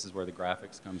techniques. This is where the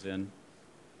graphics comes in,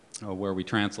 where we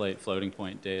translate floating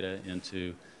point data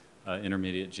into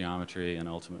intermediate geometry and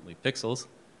ultimately pixels.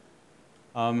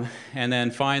 And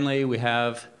then finally, we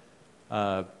have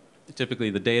typically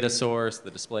the data source,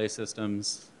 the display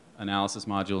systems, analysis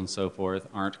module, and so forth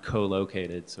aren't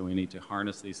co-located, so we need to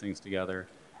harness these things together.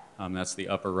 That's the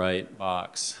upper right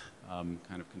box, kind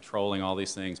of controlling all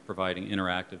these things, providing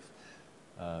interactive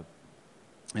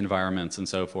environments and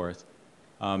so forth.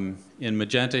 In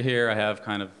magenta here, I have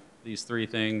kind of these three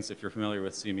things. If you're familiar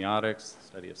with semiotics,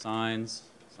 study of signs,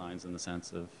 signs in the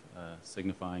sense of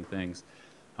signifying things,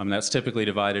 that's typically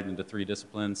divided into three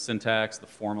disciplines: syntax, the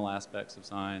formal aspects of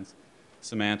signs;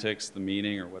 semantics, the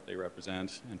meaning or what they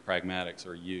represent; and pragmatics,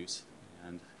 or use.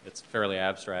 And it's a fairly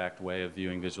abstract way of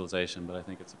viewing visualization, but I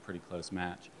think it's a pretty close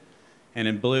match. And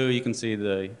in blue, you can see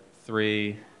the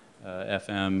three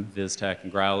FM, VizTech,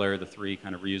 and Growler, the three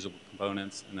kind of reusable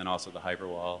components, and then also the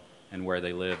hyperwall and where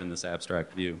they live in this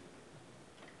abstract view.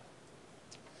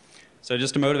 So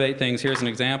just to motivate things, here's an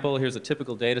example. Here's a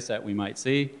typical data set we might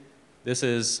see. This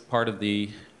is part of the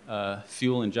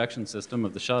fuel injection system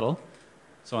of the shuttle.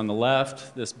 So on the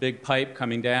left, this big pipe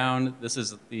coming down, this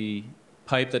is the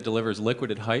pipe that delivers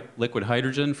liquid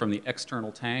hydrogen from the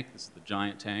external tank. This is the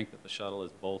giant tank that the shuttle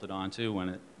is bolted onto when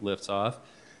it lifts off.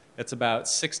 It's about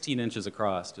 16 inches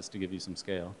across, just to give you some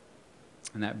scale.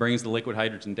 And that brings the liquid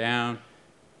hydrogen down.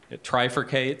 It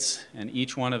trifurcates, and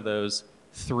each one of those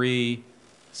three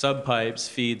subpipes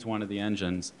feeds one of the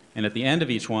engines. And at the end of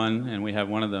each one, and we have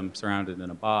one of them surrounded in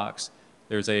a box,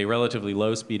 there's a relatively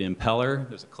low-speed impeller.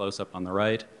 There's a close-up on the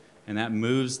right, and that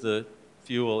moves the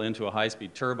fuel into a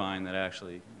high-speed turbine that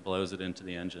actually blows it into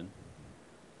the engine.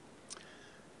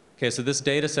 Okay, so this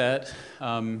data set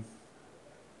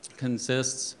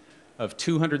consists of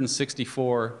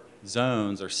 264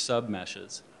 zones or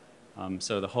submeshes.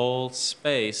 So the whole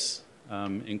space,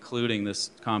 including this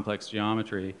complex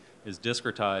geometry, is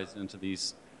discretized into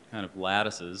these kind of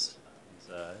lattices.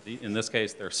 In this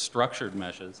case, they're structured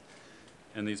meshes.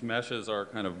 And these meshes are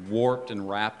kind of warped and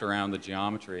wrapped around the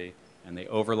geometry, and they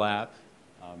overlap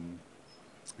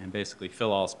and basically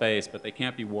fill all space, but they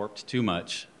can't be warped too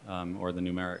much or the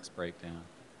numerics break down.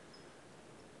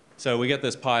 So we get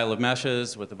this pile of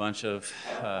meshes with a bunch of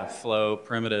flow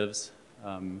primitives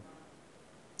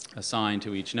assigned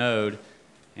to each node,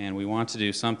 and we want to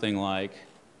do something like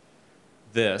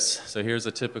this. So here's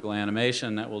a typical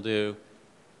animation that we'll do.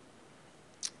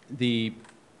 The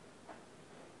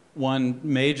one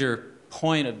major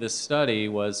point of this study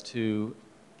was to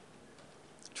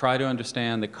try to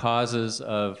understand the causes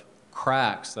of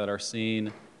cracks that are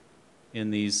seen in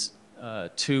these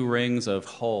two rings of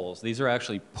holes. These are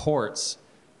actually ports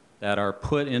that are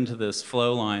put into this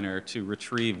flow liner to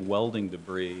retrieve welding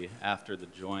debris after the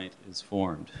joint is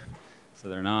formed. So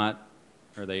they're not,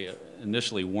 or they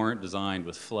initially weren't designed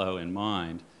with flow in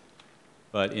mind.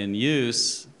 But in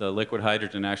use, the liquid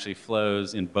hydrogen actually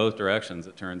flows in both directions,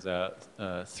 it turns out,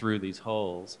 through these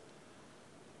holes.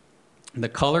 The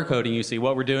color coding you see,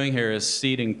 what we're doing here is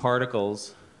seeding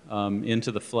particles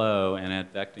into the flow and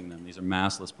advecting them. These are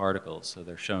massless particles, so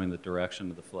they're showing the direction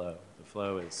of the flow. The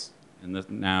flow is,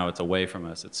 now it's away from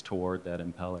us, it's toward that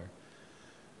impeller.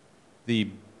 The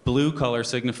blue color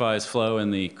signifies flow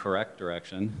in the correct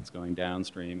direction, it's going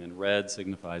downstream, and red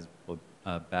signifies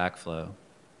backflow.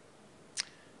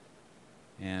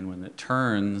 And when it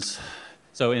turns,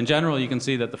 so in general you can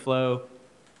see that the flow,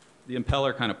 the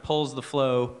impeller kind of pulls the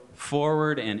flow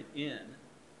forward and in.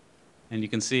 And you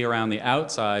can see around the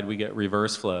outside we get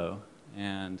reverse flow.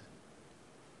 And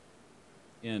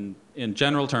in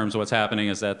general terms what's happening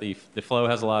is that the flow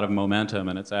has a lot of momentum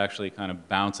and it's actually kind of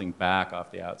bouncing back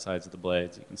off the outsides of the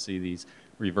blades. You can see these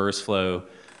reverse flow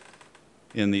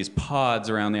in these pods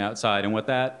around the outside. And what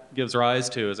that gives rise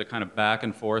to is a kind of back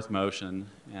and forth motion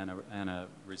and a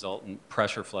resultant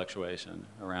pressure fluctuation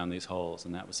around these holes.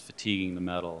 And that was fatiguing the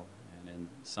metal. And in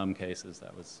some cases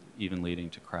that was even leading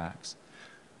to cracks.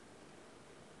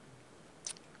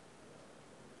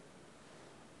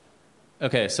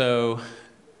 Okay, so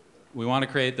we want to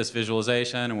create this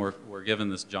visualization, and we're given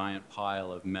this giant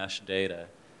pile of mesh data.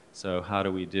 So how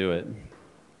do we do it?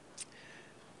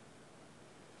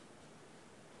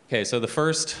 Okay, so the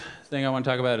first thing I want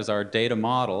to talk about is our data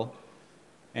model.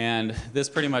 And this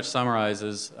pretty much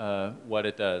summarizes what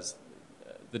it does.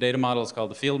 The data model is called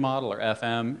the field model, or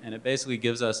FM, and it basically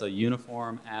gives us a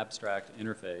uniform abstract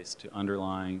interface to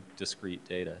underlying discrete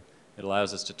data. It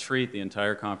allows us to treat the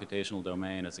entire computational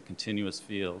domain as a continuous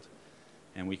field,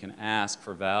 and we can ask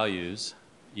for values,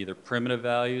 either primitive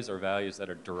values or values that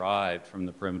are derived from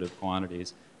the primitive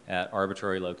quantities at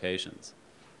arbitrary locations.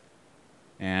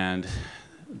 And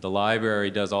the library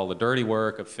does all the dirty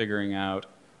work of figuring out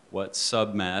what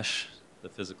submesh, the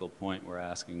physical point we're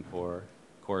asking for,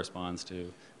 corresponds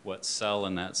to, what cell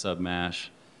in that submesh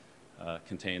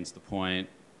contains the point,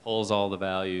 pulls all the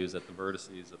values at the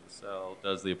vertices of the cell,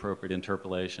 does the appropriate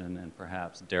interpolation and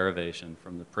perhaps derivation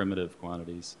from the primitive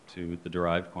quantities to the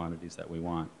derived quantities that we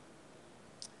want.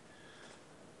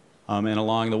 And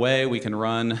along the way, we can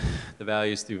run the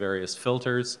values through various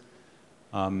filters.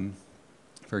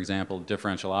 For example,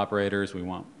 differential operators, we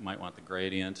might want the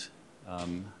gradient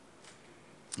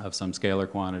of some scalar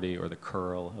quantity or the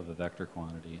curl of a vector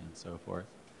quantity and so forth.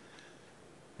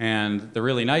 And the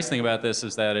really nice thing about this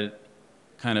is that it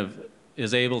kind of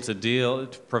is able to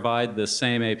provide the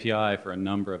same API for a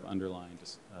number of underlying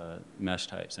mesh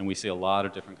types. And we see a lot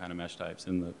of different kind of mesh types.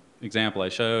 In the example I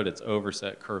showed, it's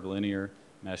overset curvilinear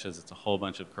meshes. It's a whole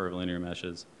bunch of curvilinear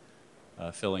meshes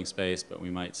filling space, but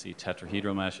we might see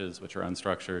tetrahedral meshes, which are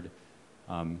unstructured,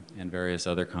 and various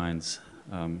other kinds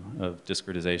of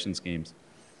discretization schemes.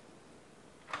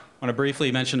 I want to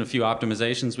briefly mention a few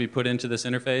optimizations we put into this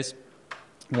interface.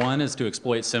 One is to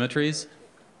exploit symmetries.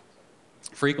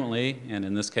 Frequently, and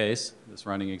in this case, this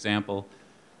running example,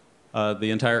 the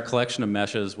entire collection of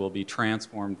meshes will be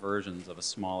transformed versions of a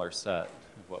smaller set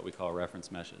of what we call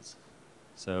reference meshes.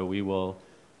 So we will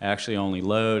actually only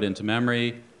load into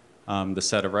memory the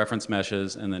set of reference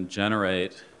meshes and then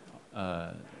generate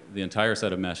the entire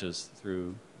set of meshes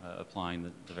through applying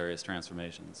the various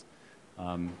transformations.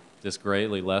 This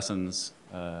greatly lessens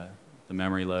the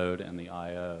memory load and the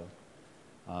I/O.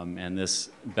 And this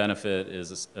benefit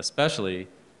is especially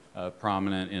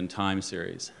prominent in time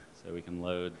series. So we can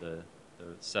load the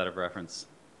set of reference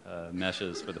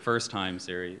meshes for the first time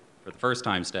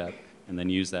step, and then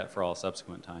use that for all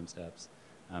subsequent time steps,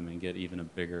 and get even a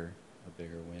bigger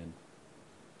win.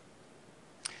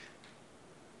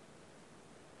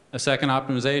 A second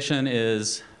optimization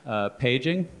is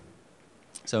paging.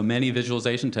 So many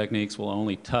visualization techniques will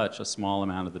only touch a small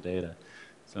amount of the data.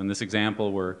 So in this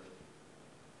example, we're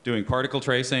doing particle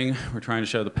tracing. We're trying to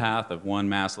show the path of one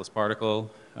massless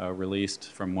particle released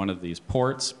from one of these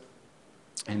ports.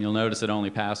 And you'll notice it only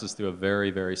passes through a very,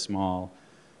 very small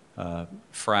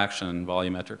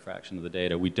volumetric fraction of the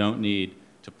data. We don't need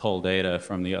to pull data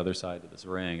from the other side of this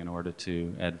ring in order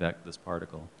to advect this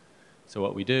particle. So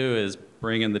what we do is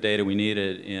bring in the data we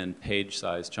needed in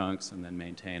page-sized chunks and then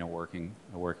maintain a working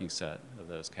set of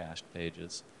those cached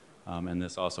pages. And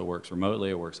this also works remotely.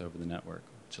 It works over the network,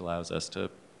 which allows us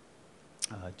to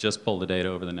just pull the data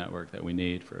over the network that we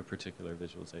need for a particular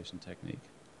visualization technique.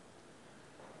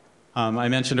 I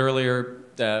mentioned earlier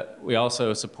that we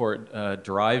also support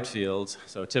derived fields.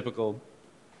 So typical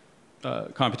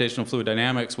computational fluid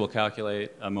dynamics will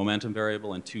calculate a momentum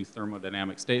variable and two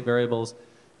thermodynamic state variables.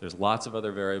 There's lots of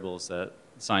other variables that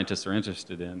scientists are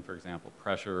interested in, for example,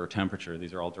 pressure or temperature.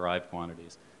 These are all derived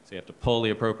quantities. So you have to pull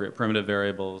the appropriate primitive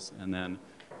variables and then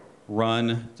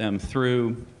run them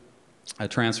through a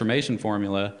transformation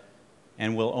formula,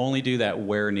 and we'll only do that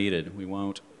where needed. We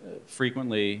won't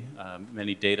frequently,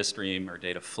 many data stream or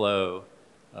data flow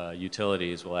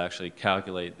utilities will actually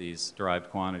calculate these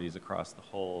derived quantities across the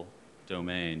whole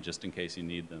domain just in case you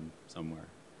need them somewhere.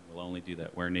 We'll only do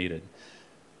that where needed.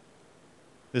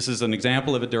 This is an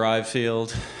example of a derived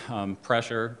field.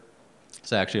 Pressure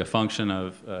is actually a function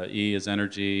of E is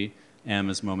energy, M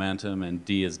is momentum, and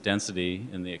D is density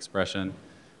in the expression.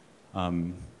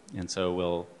 And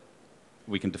so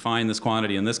we can define this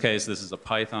quantity. In this case, this is a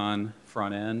Python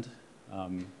front end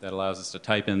that allows us to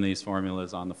type in these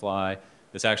formulas on the fly.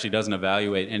 This actually doesn't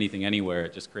evaluate anything anywhere.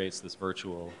 It just creates this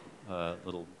virtual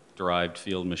little derived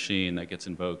field machine that gets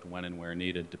invoked when and where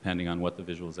needed, depending on what the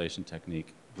visualization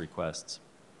technique requests.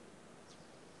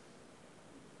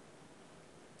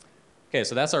 Okay,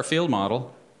 so that's our field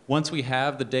model. Once we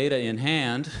have the data in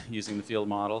hand using the field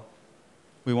model,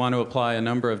 we want to apply a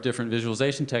number of different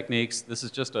visualization techniques. This is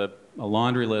just a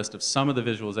laundry list of some of the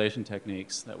visualization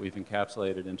techniques that we've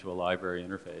encapsulated into a library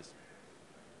interface.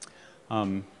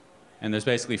 And there's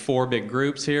basically four big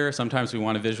groups here. Sometimes we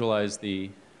want to visualize the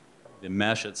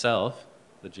mesh itself,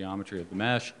 the geometry of the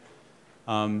mesh.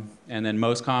 And then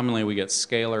most commonly we get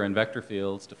scalar and vector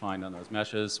fields defined on those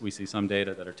meshes. We see some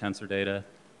data that are tensor data,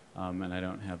 and I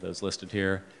don't have those listed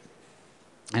here.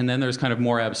 And then there's kind of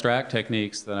more abstract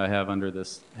techniques that I have under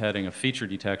this heading of feature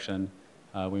detection.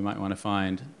 We might want to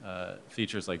find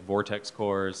features like vortex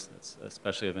cores, that's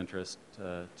especially of interest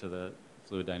to the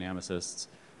fluid dynamicists,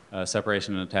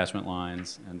 separation and attachment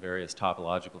lines, and various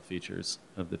topological features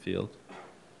of the field.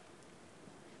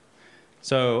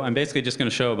 So I'm basically just going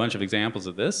to show a bunch of examples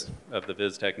of this, of the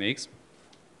viz techniques.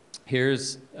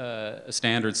 Here's a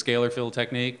standard scalar field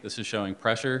technique. This is showing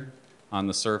pressure on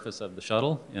the surface of the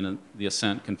shuttle in the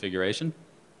ascent configuration,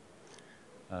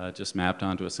 just mapped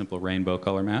onto a simple rainbow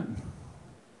color map.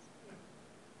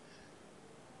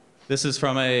 This is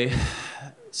from a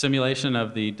simulation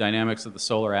of the dynamics of the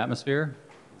solar atmosphere.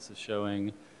 This is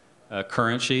showing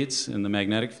current sheets in the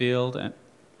magnetic field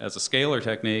as a scalar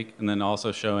technique, and then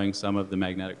also showing some of the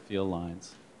magnetic field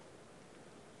lines.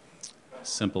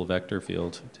 Simple vector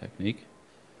field technique.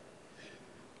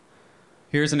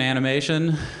 Here's an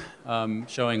animation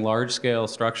showing large-scale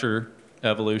structure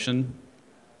evolution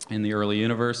in the early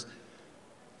universe.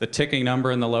 The ticking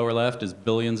number in the lower left is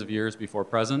billions of years before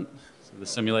present. So the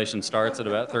simulation starts at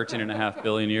about 13.5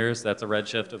 billion years. That's a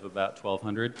redshift of about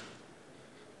 1,200.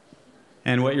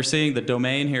 And what you're seeing, the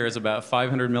domain here is about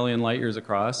 500 million light years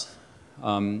across.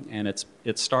 And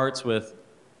it starts with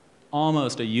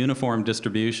almost a uniform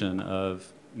distribution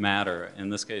of matter, in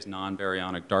this case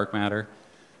non-baryonic dark matter.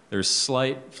 There's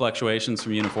slight fluctuations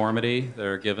from uniformity that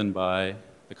are given by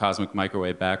the cosmic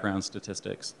microwave background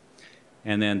statistics.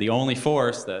 And then the only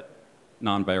force that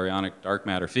non-baryonic dark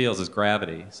matter feels is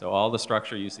gravity. So all the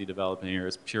structure you see developing here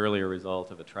is purely a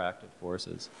result of attractive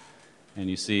forces. And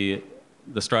you see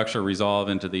the structure resolve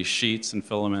into these sheets and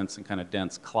filaments and kind of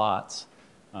dense clots.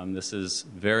 This is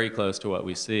very close to what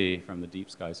we see from the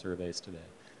deep sky surveys today.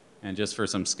 And just for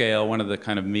some scale, one of the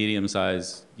kind of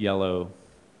medium-sized yellow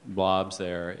blobs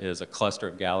there is a cluster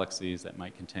of galaxies that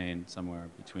might contain somewhere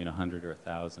between 100 or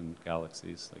 1,000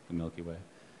 galaxies, like the Milky Way.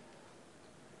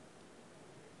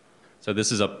 So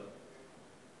this is a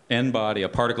n-body, a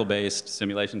particle-based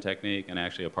simulation technique, and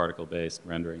actually a particle-based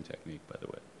rendering technique, by the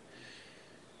way.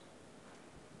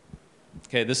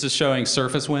 Okay, this is showing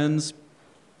surface winds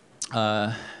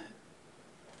on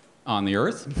the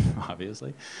Earth,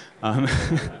 obviously.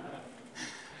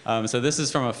 So this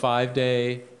is from a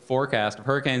 5-day forecast of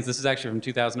hurricanes. This is actually from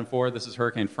 2004. This is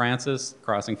Hurricane Francis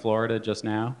crossing Florida just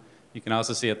now. You can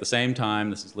also see at the same time,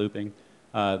 this is looping,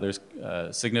 there's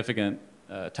significant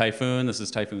typhoon. This is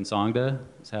Typhoon Songda.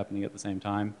 It's happening at the same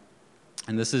time.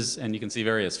 And this is, and you can see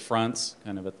various fronts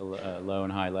kind of at the low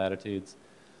and high latitudes.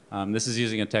 This is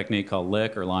using a technique called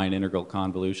LIC, or line integral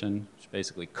convolution, which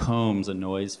basically combs a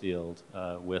noise field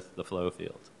with the flow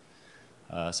field.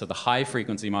 So the high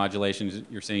frequency modulations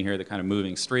you're seeing here, the kind of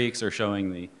moving streaks, are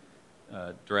showing the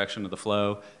direction of the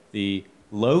flow. The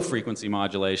low frequency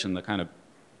modulation, the kind of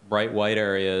bright white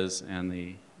areas and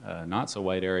the not so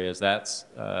white areas, that's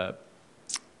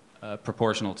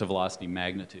proportional to velocity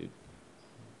magnitude.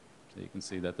 So you can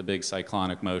see that the big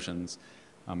cyclonic motions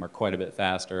are quite a bit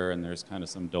faster, and there's kind of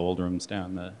some doldrums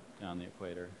down the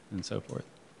equator and so forth.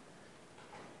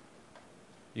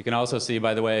 You can also see,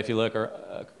 by the way, if you look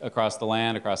across the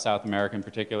land, across South America in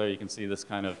particular, you can see this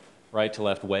kind of right to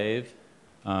left wave.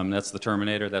 That's the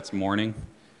terminator, that's morning,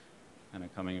 kind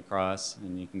of coming across,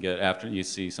 and you can get you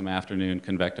see some afternoon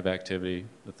convective activity,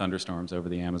 the thunderstorms over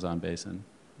the Amazon basin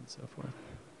and so forth.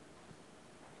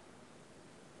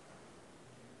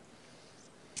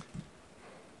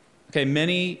 Okay,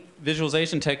 many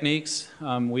visualization techniques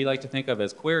we like to think of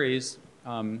as queries,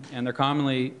 and they're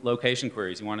commonly location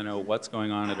queries. You want to know what's going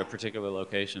on at a particular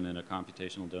location in a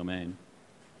computational domain.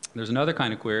 There's another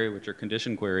kind of query, which are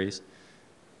condition queries,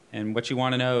 and what you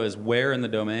want to know is where in the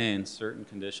domain certain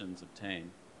conditions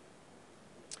obtain.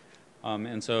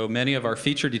 And so many of our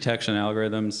feature detection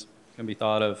algorithms can be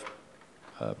thought of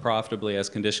profitably as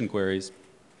condition queries.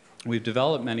 We've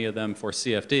developed many of them for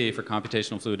CFD, for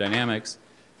computational fluid dynamics.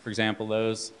 For example,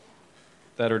 those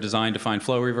that are designed to find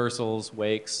flow reversals,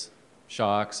 wakes,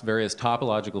 shocks, various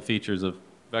topological features of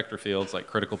vector fields like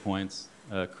critical points,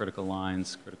 critical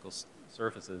lines, critical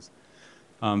surfaces,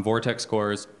 vortex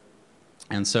cores,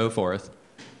 and so forth.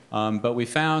 But we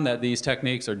found that these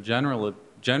techniques are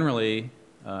generally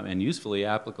and usefully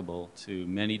applicable to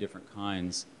many different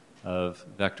kinds of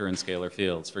vector and scalar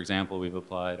fields. For example, we've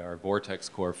applied our vortex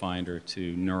core finder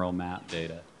to neural map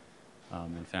data.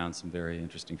 And found some very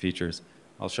interesting features.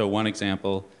 I'll show one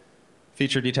example.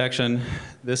 Feature detection.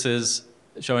 This is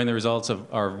showing the results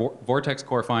of our vortex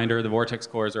core finder. The vortex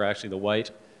cores are actually the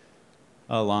white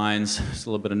lines. Just a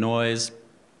little bit of noise.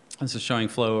 This is showing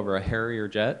flow over a Harrier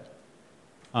jet.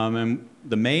 And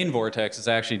the main vortex is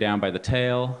actually down by the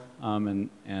tail,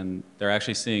 and they're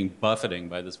actually seeing buffeting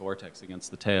by this vortex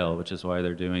against the tail, which is why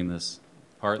they're doing this,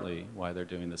 partly why they're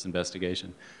doing this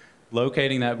investigation.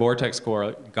 Locating that vortex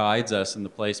core guides us in the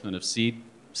placement of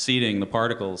seeding the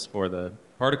particles for the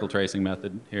particle tracing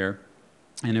method here.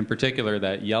 And in particular,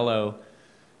 that yellow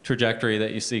trajectory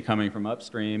that you see coming from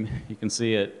upstream, you can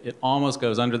see it almost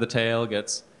goes under the tail,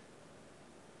 gets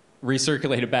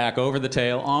recirculated back over the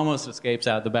tail, almost escapes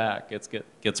out the back,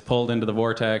 gets pulled into the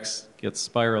vortex,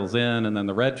 spirals in, and then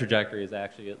the red trajectory is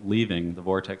actually leaving the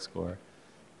vortex core.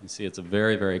 You see it's a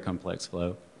very, very complex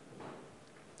flow.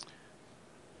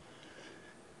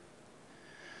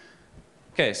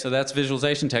 Okay, so that's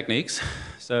visualization techniques.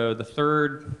 So the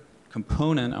third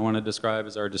component I want to describe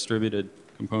is our distributed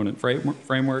component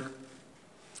framework.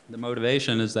 The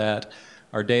motivation is that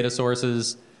our data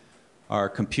sources, our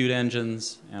compute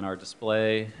engines, and our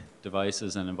display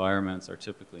devices and environments are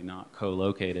typically not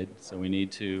co-located. So we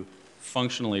need to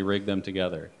functionally rig them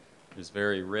together. There's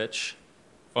very rich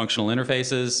functional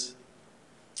interfaces.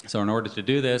 So in order to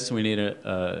do this, we need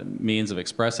a means of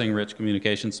expressing rich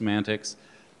communication semantics.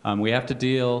 We have to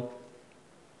deal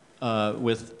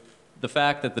with the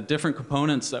fact that the different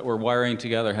components that we're wiring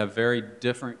together have very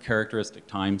different characteristic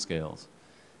timescales.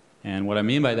 And what I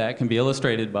mean by that can be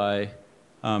illustrated by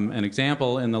an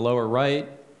example in the lower right.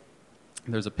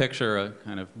 There's a picture, a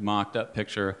kind of mocked up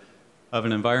picture of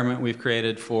an environment we've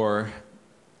created for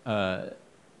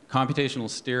computational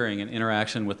steering and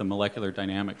interaction with a molecular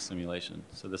dynamics simulation.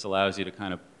 So this allows you to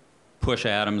kind of push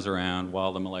atoms around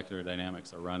while the molecular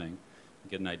dynamics are running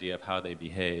and get an idea of how they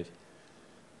behave.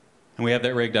 And we have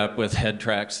that rigged up with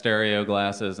head-tracked stereo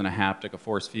glasses and a haptic, a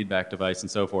force feedback device,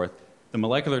 and so forth. The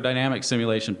molecular dynamics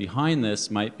simulation behind this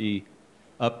might be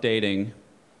updating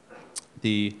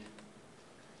the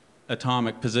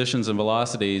atomic positions and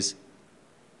velocities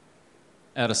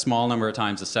at a small number of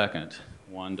times a second,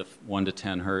 1 to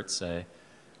 10 hertz, say.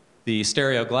 The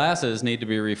stereo glasses need to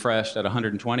be refreshed at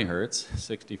 120 hertz,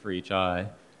 60 for each eye.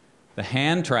 The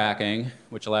hand tracking,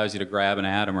 which allows you to grab an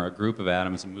atom or a group of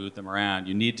atoms and move them around,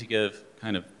 you need to give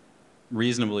kind of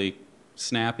reasonably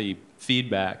snappy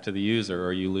feedback to the user,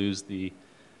 or you lose the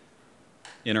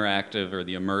interactive or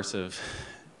the immersive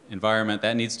environment.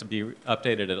 That needs to be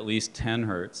updated at least 10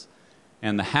 hertz.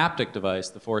 And the haptic device,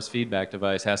 the force feedback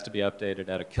device, has to be updated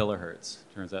at 1 kilohertz.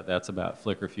 Turns out that's about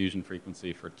flicker fusion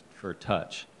frequency for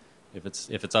touch. If it's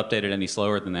updated any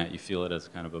slower than that, you feel it as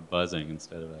kind of a buzzing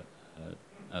instead of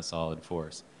a solid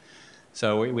force.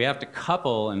 So we have to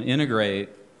couple and integrate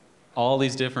all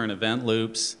these different event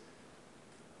loops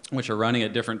which are running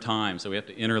at different times. So we have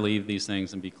to interleave these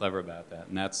things and be clever about that.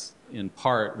 And that's in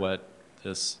part what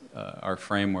this, our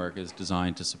framework is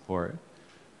designed to support.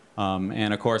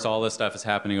 And of course, all this stuff is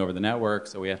happening over the network,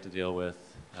 so we have to deal with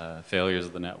failures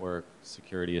of the network,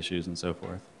 security issues, and so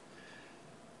forth.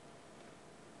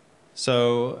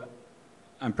 So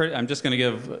I'm just going to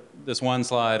give this one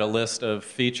slide a list of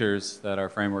features that our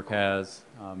framework has.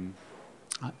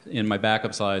 In my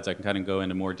backup slides, I can kind of go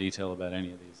into more detail about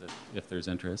any of these if there's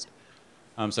interest.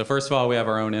 So first of all, we have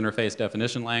our own interface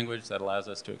definition language that allows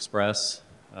us to express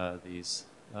these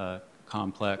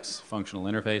complex functional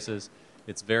interfaces.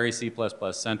 It's very C++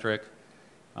 centric.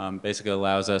 Basically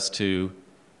allows us to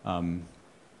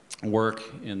work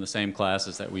in the same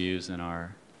classes that we use in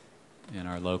our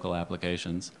local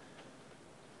applications.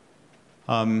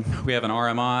 We have an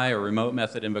RMI, or remote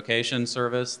method invocation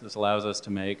service. This allows us to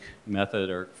make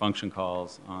method or function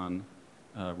calls on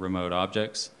remote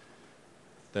objects.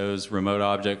 Those remote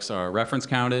objects are reference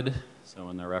counted. So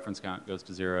when their reference count goes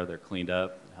to 0, they're cleaned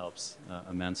up. It helps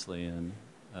immensely in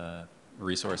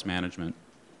resource management.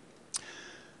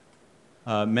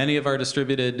 Many of our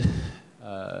distributed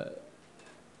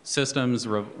systems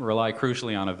rely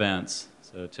crucially on events.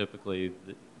 So typically,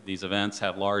 these events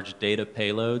have large data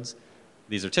payloads.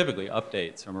 These are typically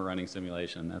updates from a running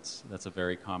simulation. That's a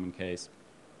very common case.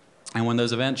 And when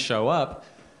those events show up,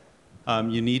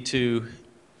 you need to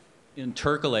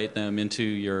intercalate them into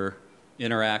your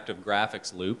interactive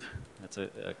graphics loop. That's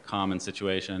a common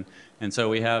situation. And so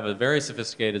we have a very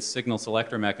sophisticated signal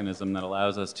selector mechanism that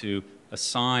allows us to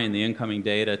assign the incoming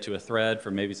data to a thread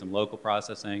for maybe some local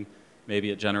processing.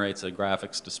 Maybe it generates a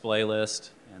graphics display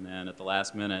list, and then at the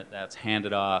last minute, that's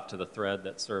handed off to the thread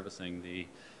that's servicing the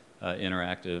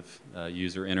interactive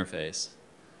user interface.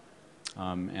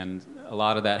 And a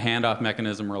lot of that handoff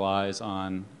mechanism relies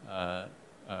on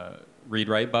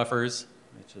read-write buffers,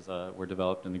 which were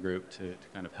developed in the group to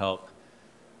kind of help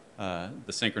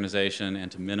the synchronization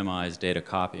and to minimize data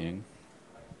copying.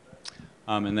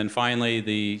 And then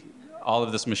finally, all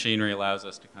of this machinery allows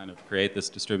us to kind of create this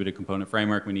distributed component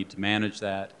framework. We need to manage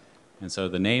that. And so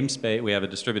the namespace, we have a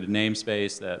distributed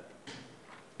namespace that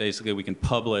basically we can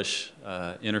publish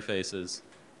interfaces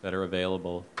that are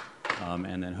available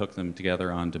and then hook them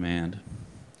together on demand.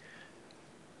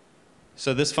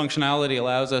 So this functionality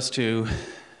allows us to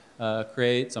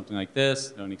create something like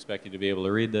this. I don't expect you to be able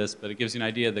to read this, but it gives you an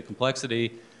idea of the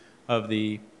complexity of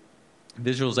the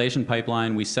visualization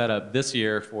pipeline we set up this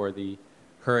year for the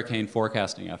hurricane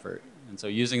forecasting effort. And so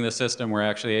using this system, we're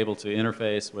actually able to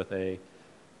interface with a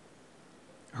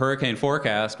hurricane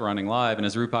forecast running live. And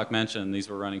as Rupak mentioned, these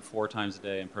were running 4 times a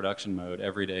day in production mode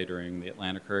every day during the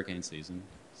Atlantic hurricane season.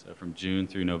 So from June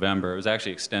through November. It was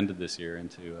actually extended this year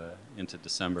into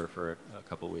December for a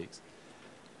couple weeks.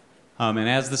 And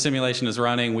as the simulation is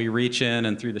running, we reach in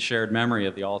and through the shared memory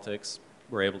of the Altics,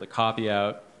 we're able to copy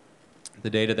out the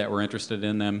data that we're interested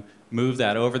in them, move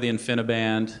that over the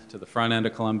InfiniBand to the front end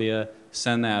of Columbia,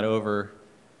 send that over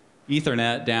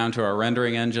Ethernet down to our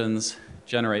rendering engines,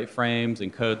 generate frames,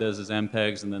 encode those as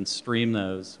MPEGs, and then stream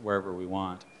those wherever we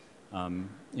want,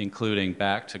 including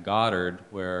back to Goddard,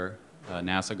 where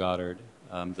NASA Goddard,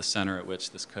 the center at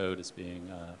which this code is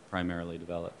being primarily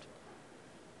developed.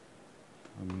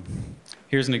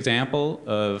 Here's an example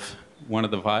of one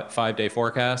of the 5-day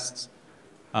forecasts.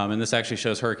 And this actually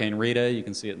shows Hurricane Rita. You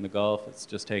can see it in the Gulf. It's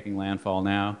just taking landfall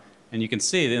now. And you can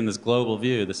see that in this global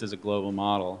view, this is a global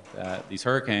model, that these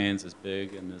hurricanes, as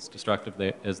big and as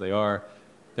destructive as they are,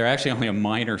 they're actually only a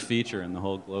minor feature in the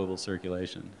whole global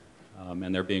circulation.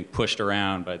 And they're being pushed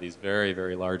around by these very,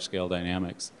 very large-scale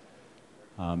dynamics.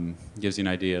 Gives you an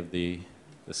idea of the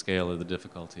scale of the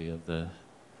difficulty of the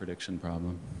prediction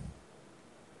problem.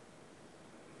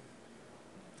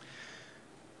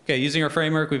 Okay, using our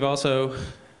framework, we've also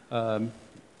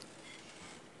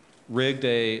rigged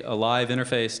a live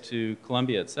interface to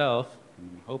Columbia itself.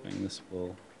 I'm hoping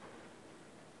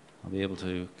I'll be able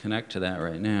to connect to that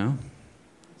right now.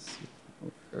 Let's see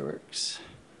if it works.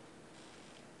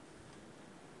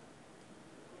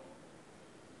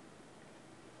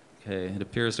 Okay, it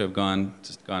appears to have gone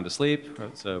to sleep,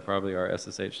 so probably our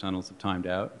SSH tunnels have timed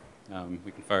out.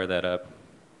 We can fire that up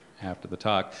after the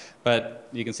talk. But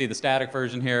you can see the static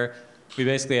version here. We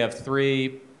basically have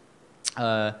 3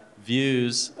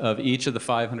 views of each of the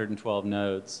 512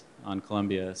 nodes on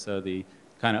Columbia. So the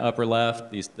kind of upper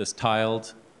left, this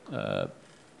tiled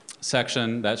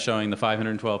section, that's showing the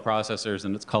 512 processors,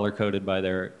 and it's color-coded by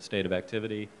their state of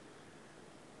activity.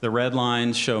 The red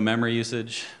lines show memory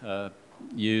usage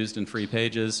used in free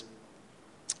pages.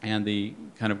 And the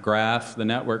kind of graph, the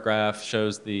network graph,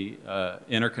 shows the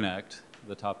interconnect,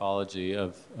 the topology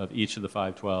of each of the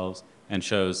 512s, and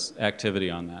shows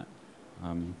activity on that.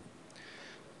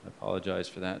 I apologize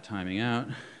for that timing out.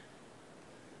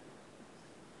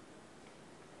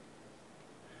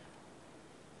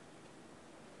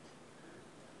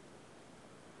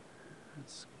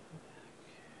 Let's go back.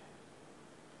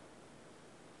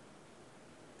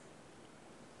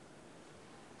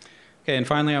 Okay, and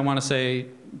finally I want to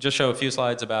just show a few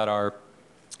slides about our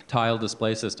tile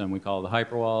display system we call the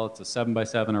Hyperwall. It's a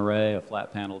 7x7 array of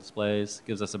flat panel displays. It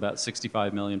gives us about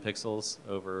 65 million pixels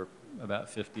over about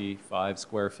 55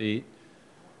 square feet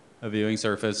of viewing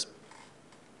surface.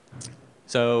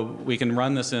 So we can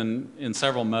run this in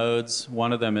several modes.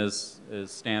 One of them is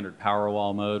standard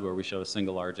Powerwall mode, where we show a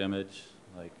single large image,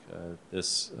 like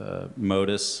this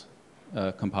Modus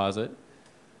composite.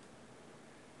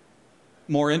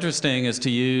 More interesting is to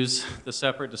use the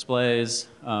separate displays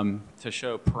to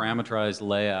show parameterized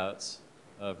layouts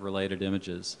of related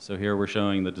images. So here we're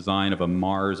showing the design of a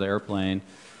Mars airplane,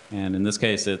 and in this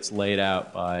case it's laid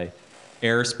out by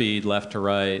airspeed left to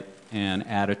right and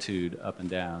attitude up and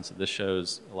down. So this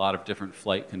shows a lot of different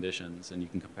flight conditions, and you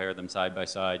can compare them side by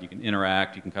side. You can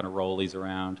interact, you can kind of roll these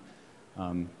around,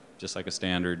 just like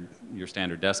your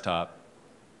standard desktop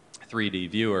 3D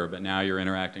viewer, but now you're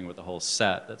interacting with the whole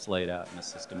set that's laid out in a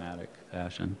systematic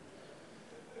fashion.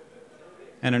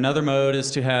 And another mode is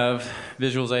to have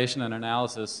visualization and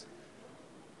analysis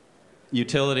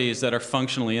utilities that are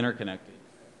functionally interconnected.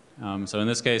 So in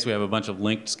this case, we have a bunch of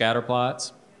linked scatter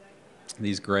plots,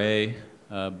 these gray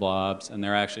blobs, and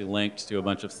they're actually linked to a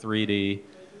bunch of 3D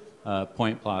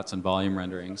point plots and volume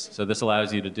renderings. So this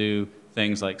allows you to do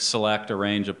things like select a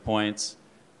range of points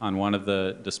on one of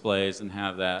the displays and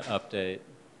have that update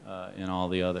in all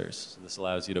the others. So this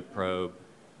allows you to probe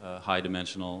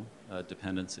high-dimensional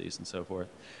dependencies and so forth.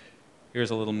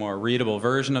 Here's a little more readable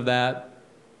version of that.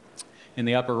 In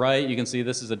the upper right, you can see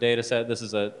this is a data set. This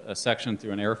is a section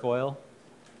through an airfoil.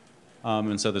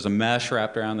 And so there's a mesh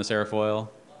wrapped around this airfoil,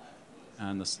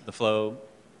 and the flow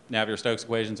Navier-Stokes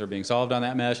equations are being solved on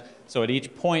that mesh. So at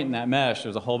each point in that mesh,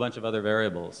 there's a whole bunch of other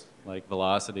variables, like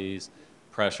velocities,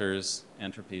 pressures,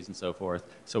 entropies, and so forth.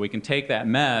 So we can take that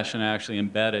mesh and actually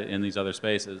embed it in these other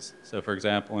spaces. So for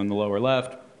example, in the lower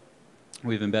left,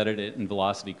 we've embedded it in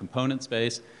velocity component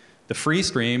space. The free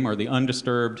stream, or the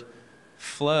undisturbed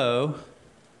flow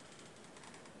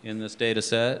in this data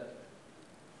set,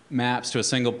 maps to a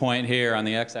single point here on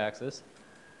the x-axis.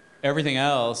 Everything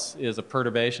else is a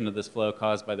perturbation of this flow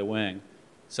caused by the wing.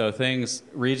 So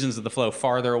regions of the flow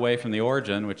farther away from the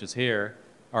origin, which is here,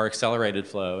 are accelerated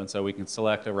flow, and so we can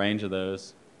select a range of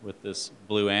those with this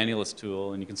blue annulus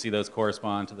tool, and you can see those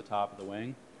correspond to the top of the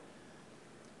wing.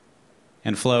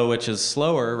 And flow, which is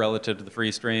slower relative to the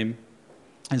free stream,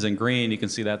 is in green. You can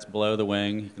see that's below the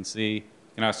wing. You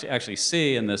can actually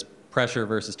see in this pressure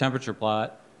versus temperature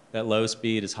plot that low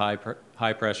speed is high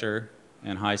pressure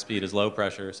and high speed is low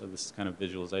pressure, so this is kind of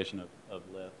visualization of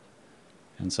lift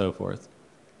and so forth.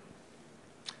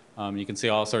 You can see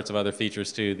all sorts of other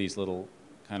features too, these little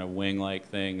kind of wing-like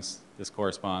things. This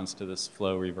corresponds to this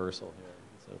flow reversal here,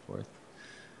 and so forth.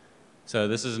 So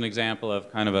this is an example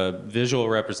of kind of a visual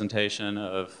representation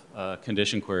of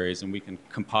condition queries, and we can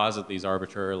composite these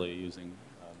arbitrarily using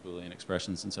Boolean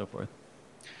expressions and so forth.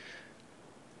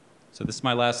 So this is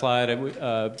my last slide.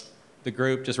 The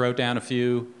group just wrote down a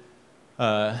few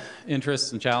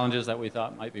interests and challenges that we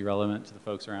thought might be relevant to the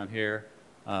folks around here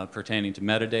pertaining to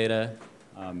metadata.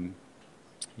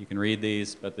 You can read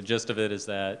these, but the gist of it is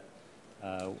that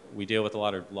we deal with a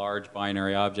lot of large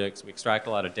binary objects. We extract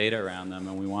a lot of data around them,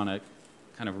 and we want to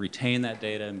kind of retain that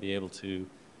data and be able to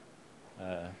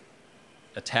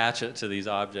attach it to these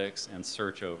objects and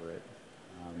search over it.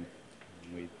 And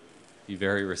we'd be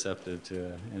very receptive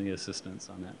to any assistance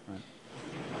on that front.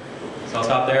 So I'll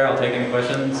stop there. I'll take any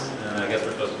questions, and I guess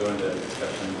we're supposed to go into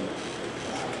discussion.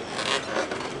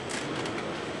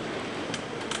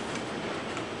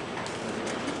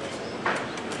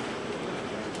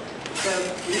 So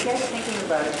you guys thinking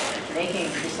about making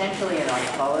essentially an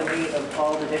ontology of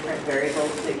all the different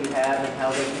variables that you have and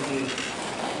how they can be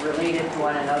related to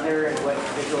one another and what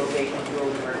visualization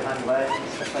tools work on what and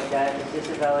stuff like that? Is this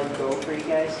a valid goal for you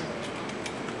guys?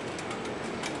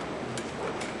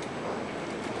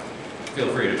 Feel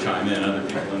free to chime in, other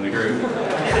people in the group.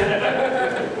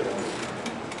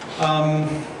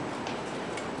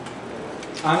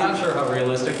 I'm not sure how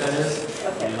realistic that is.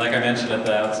 Okay. I mean, like I mentioned at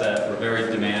the outset, we're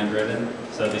very demand-driven.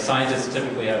 So the scientists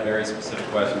typically have very specific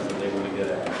questions that they want to get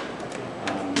at.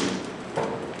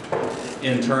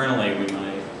 Internally, we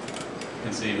might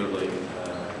conceivably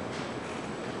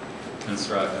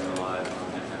construct and rely on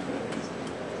that kind of things.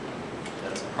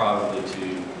 That's probably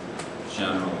too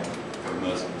general for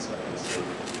most of the stuff we see.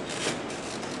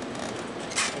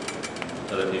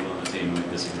 Other people on the team might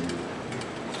disagree.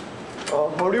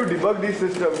 How do you debug these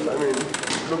systems? I mean,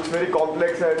 it looks very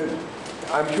complex, and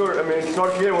I'm sure, I mean, it's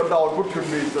not clear what the output should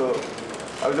be, so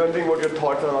I was wondering what your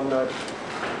thoughts are on that.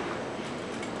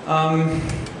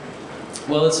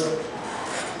 Well,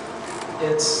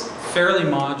 it's fairly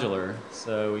modular,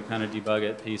 so we kind of debug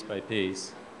it piece by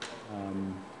piece.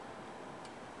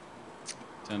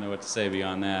 Don't know what to say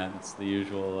beyond that. It's the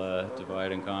usual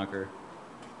divide and conquer.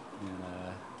 And,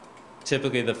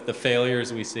 typically, the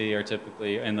failures we see are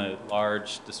typically in the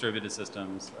large distributed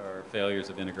systems are failures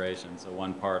of integration. So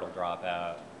one part will drop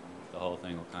out, and the whole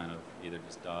thing will kind of either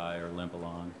just die or limp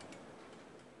along.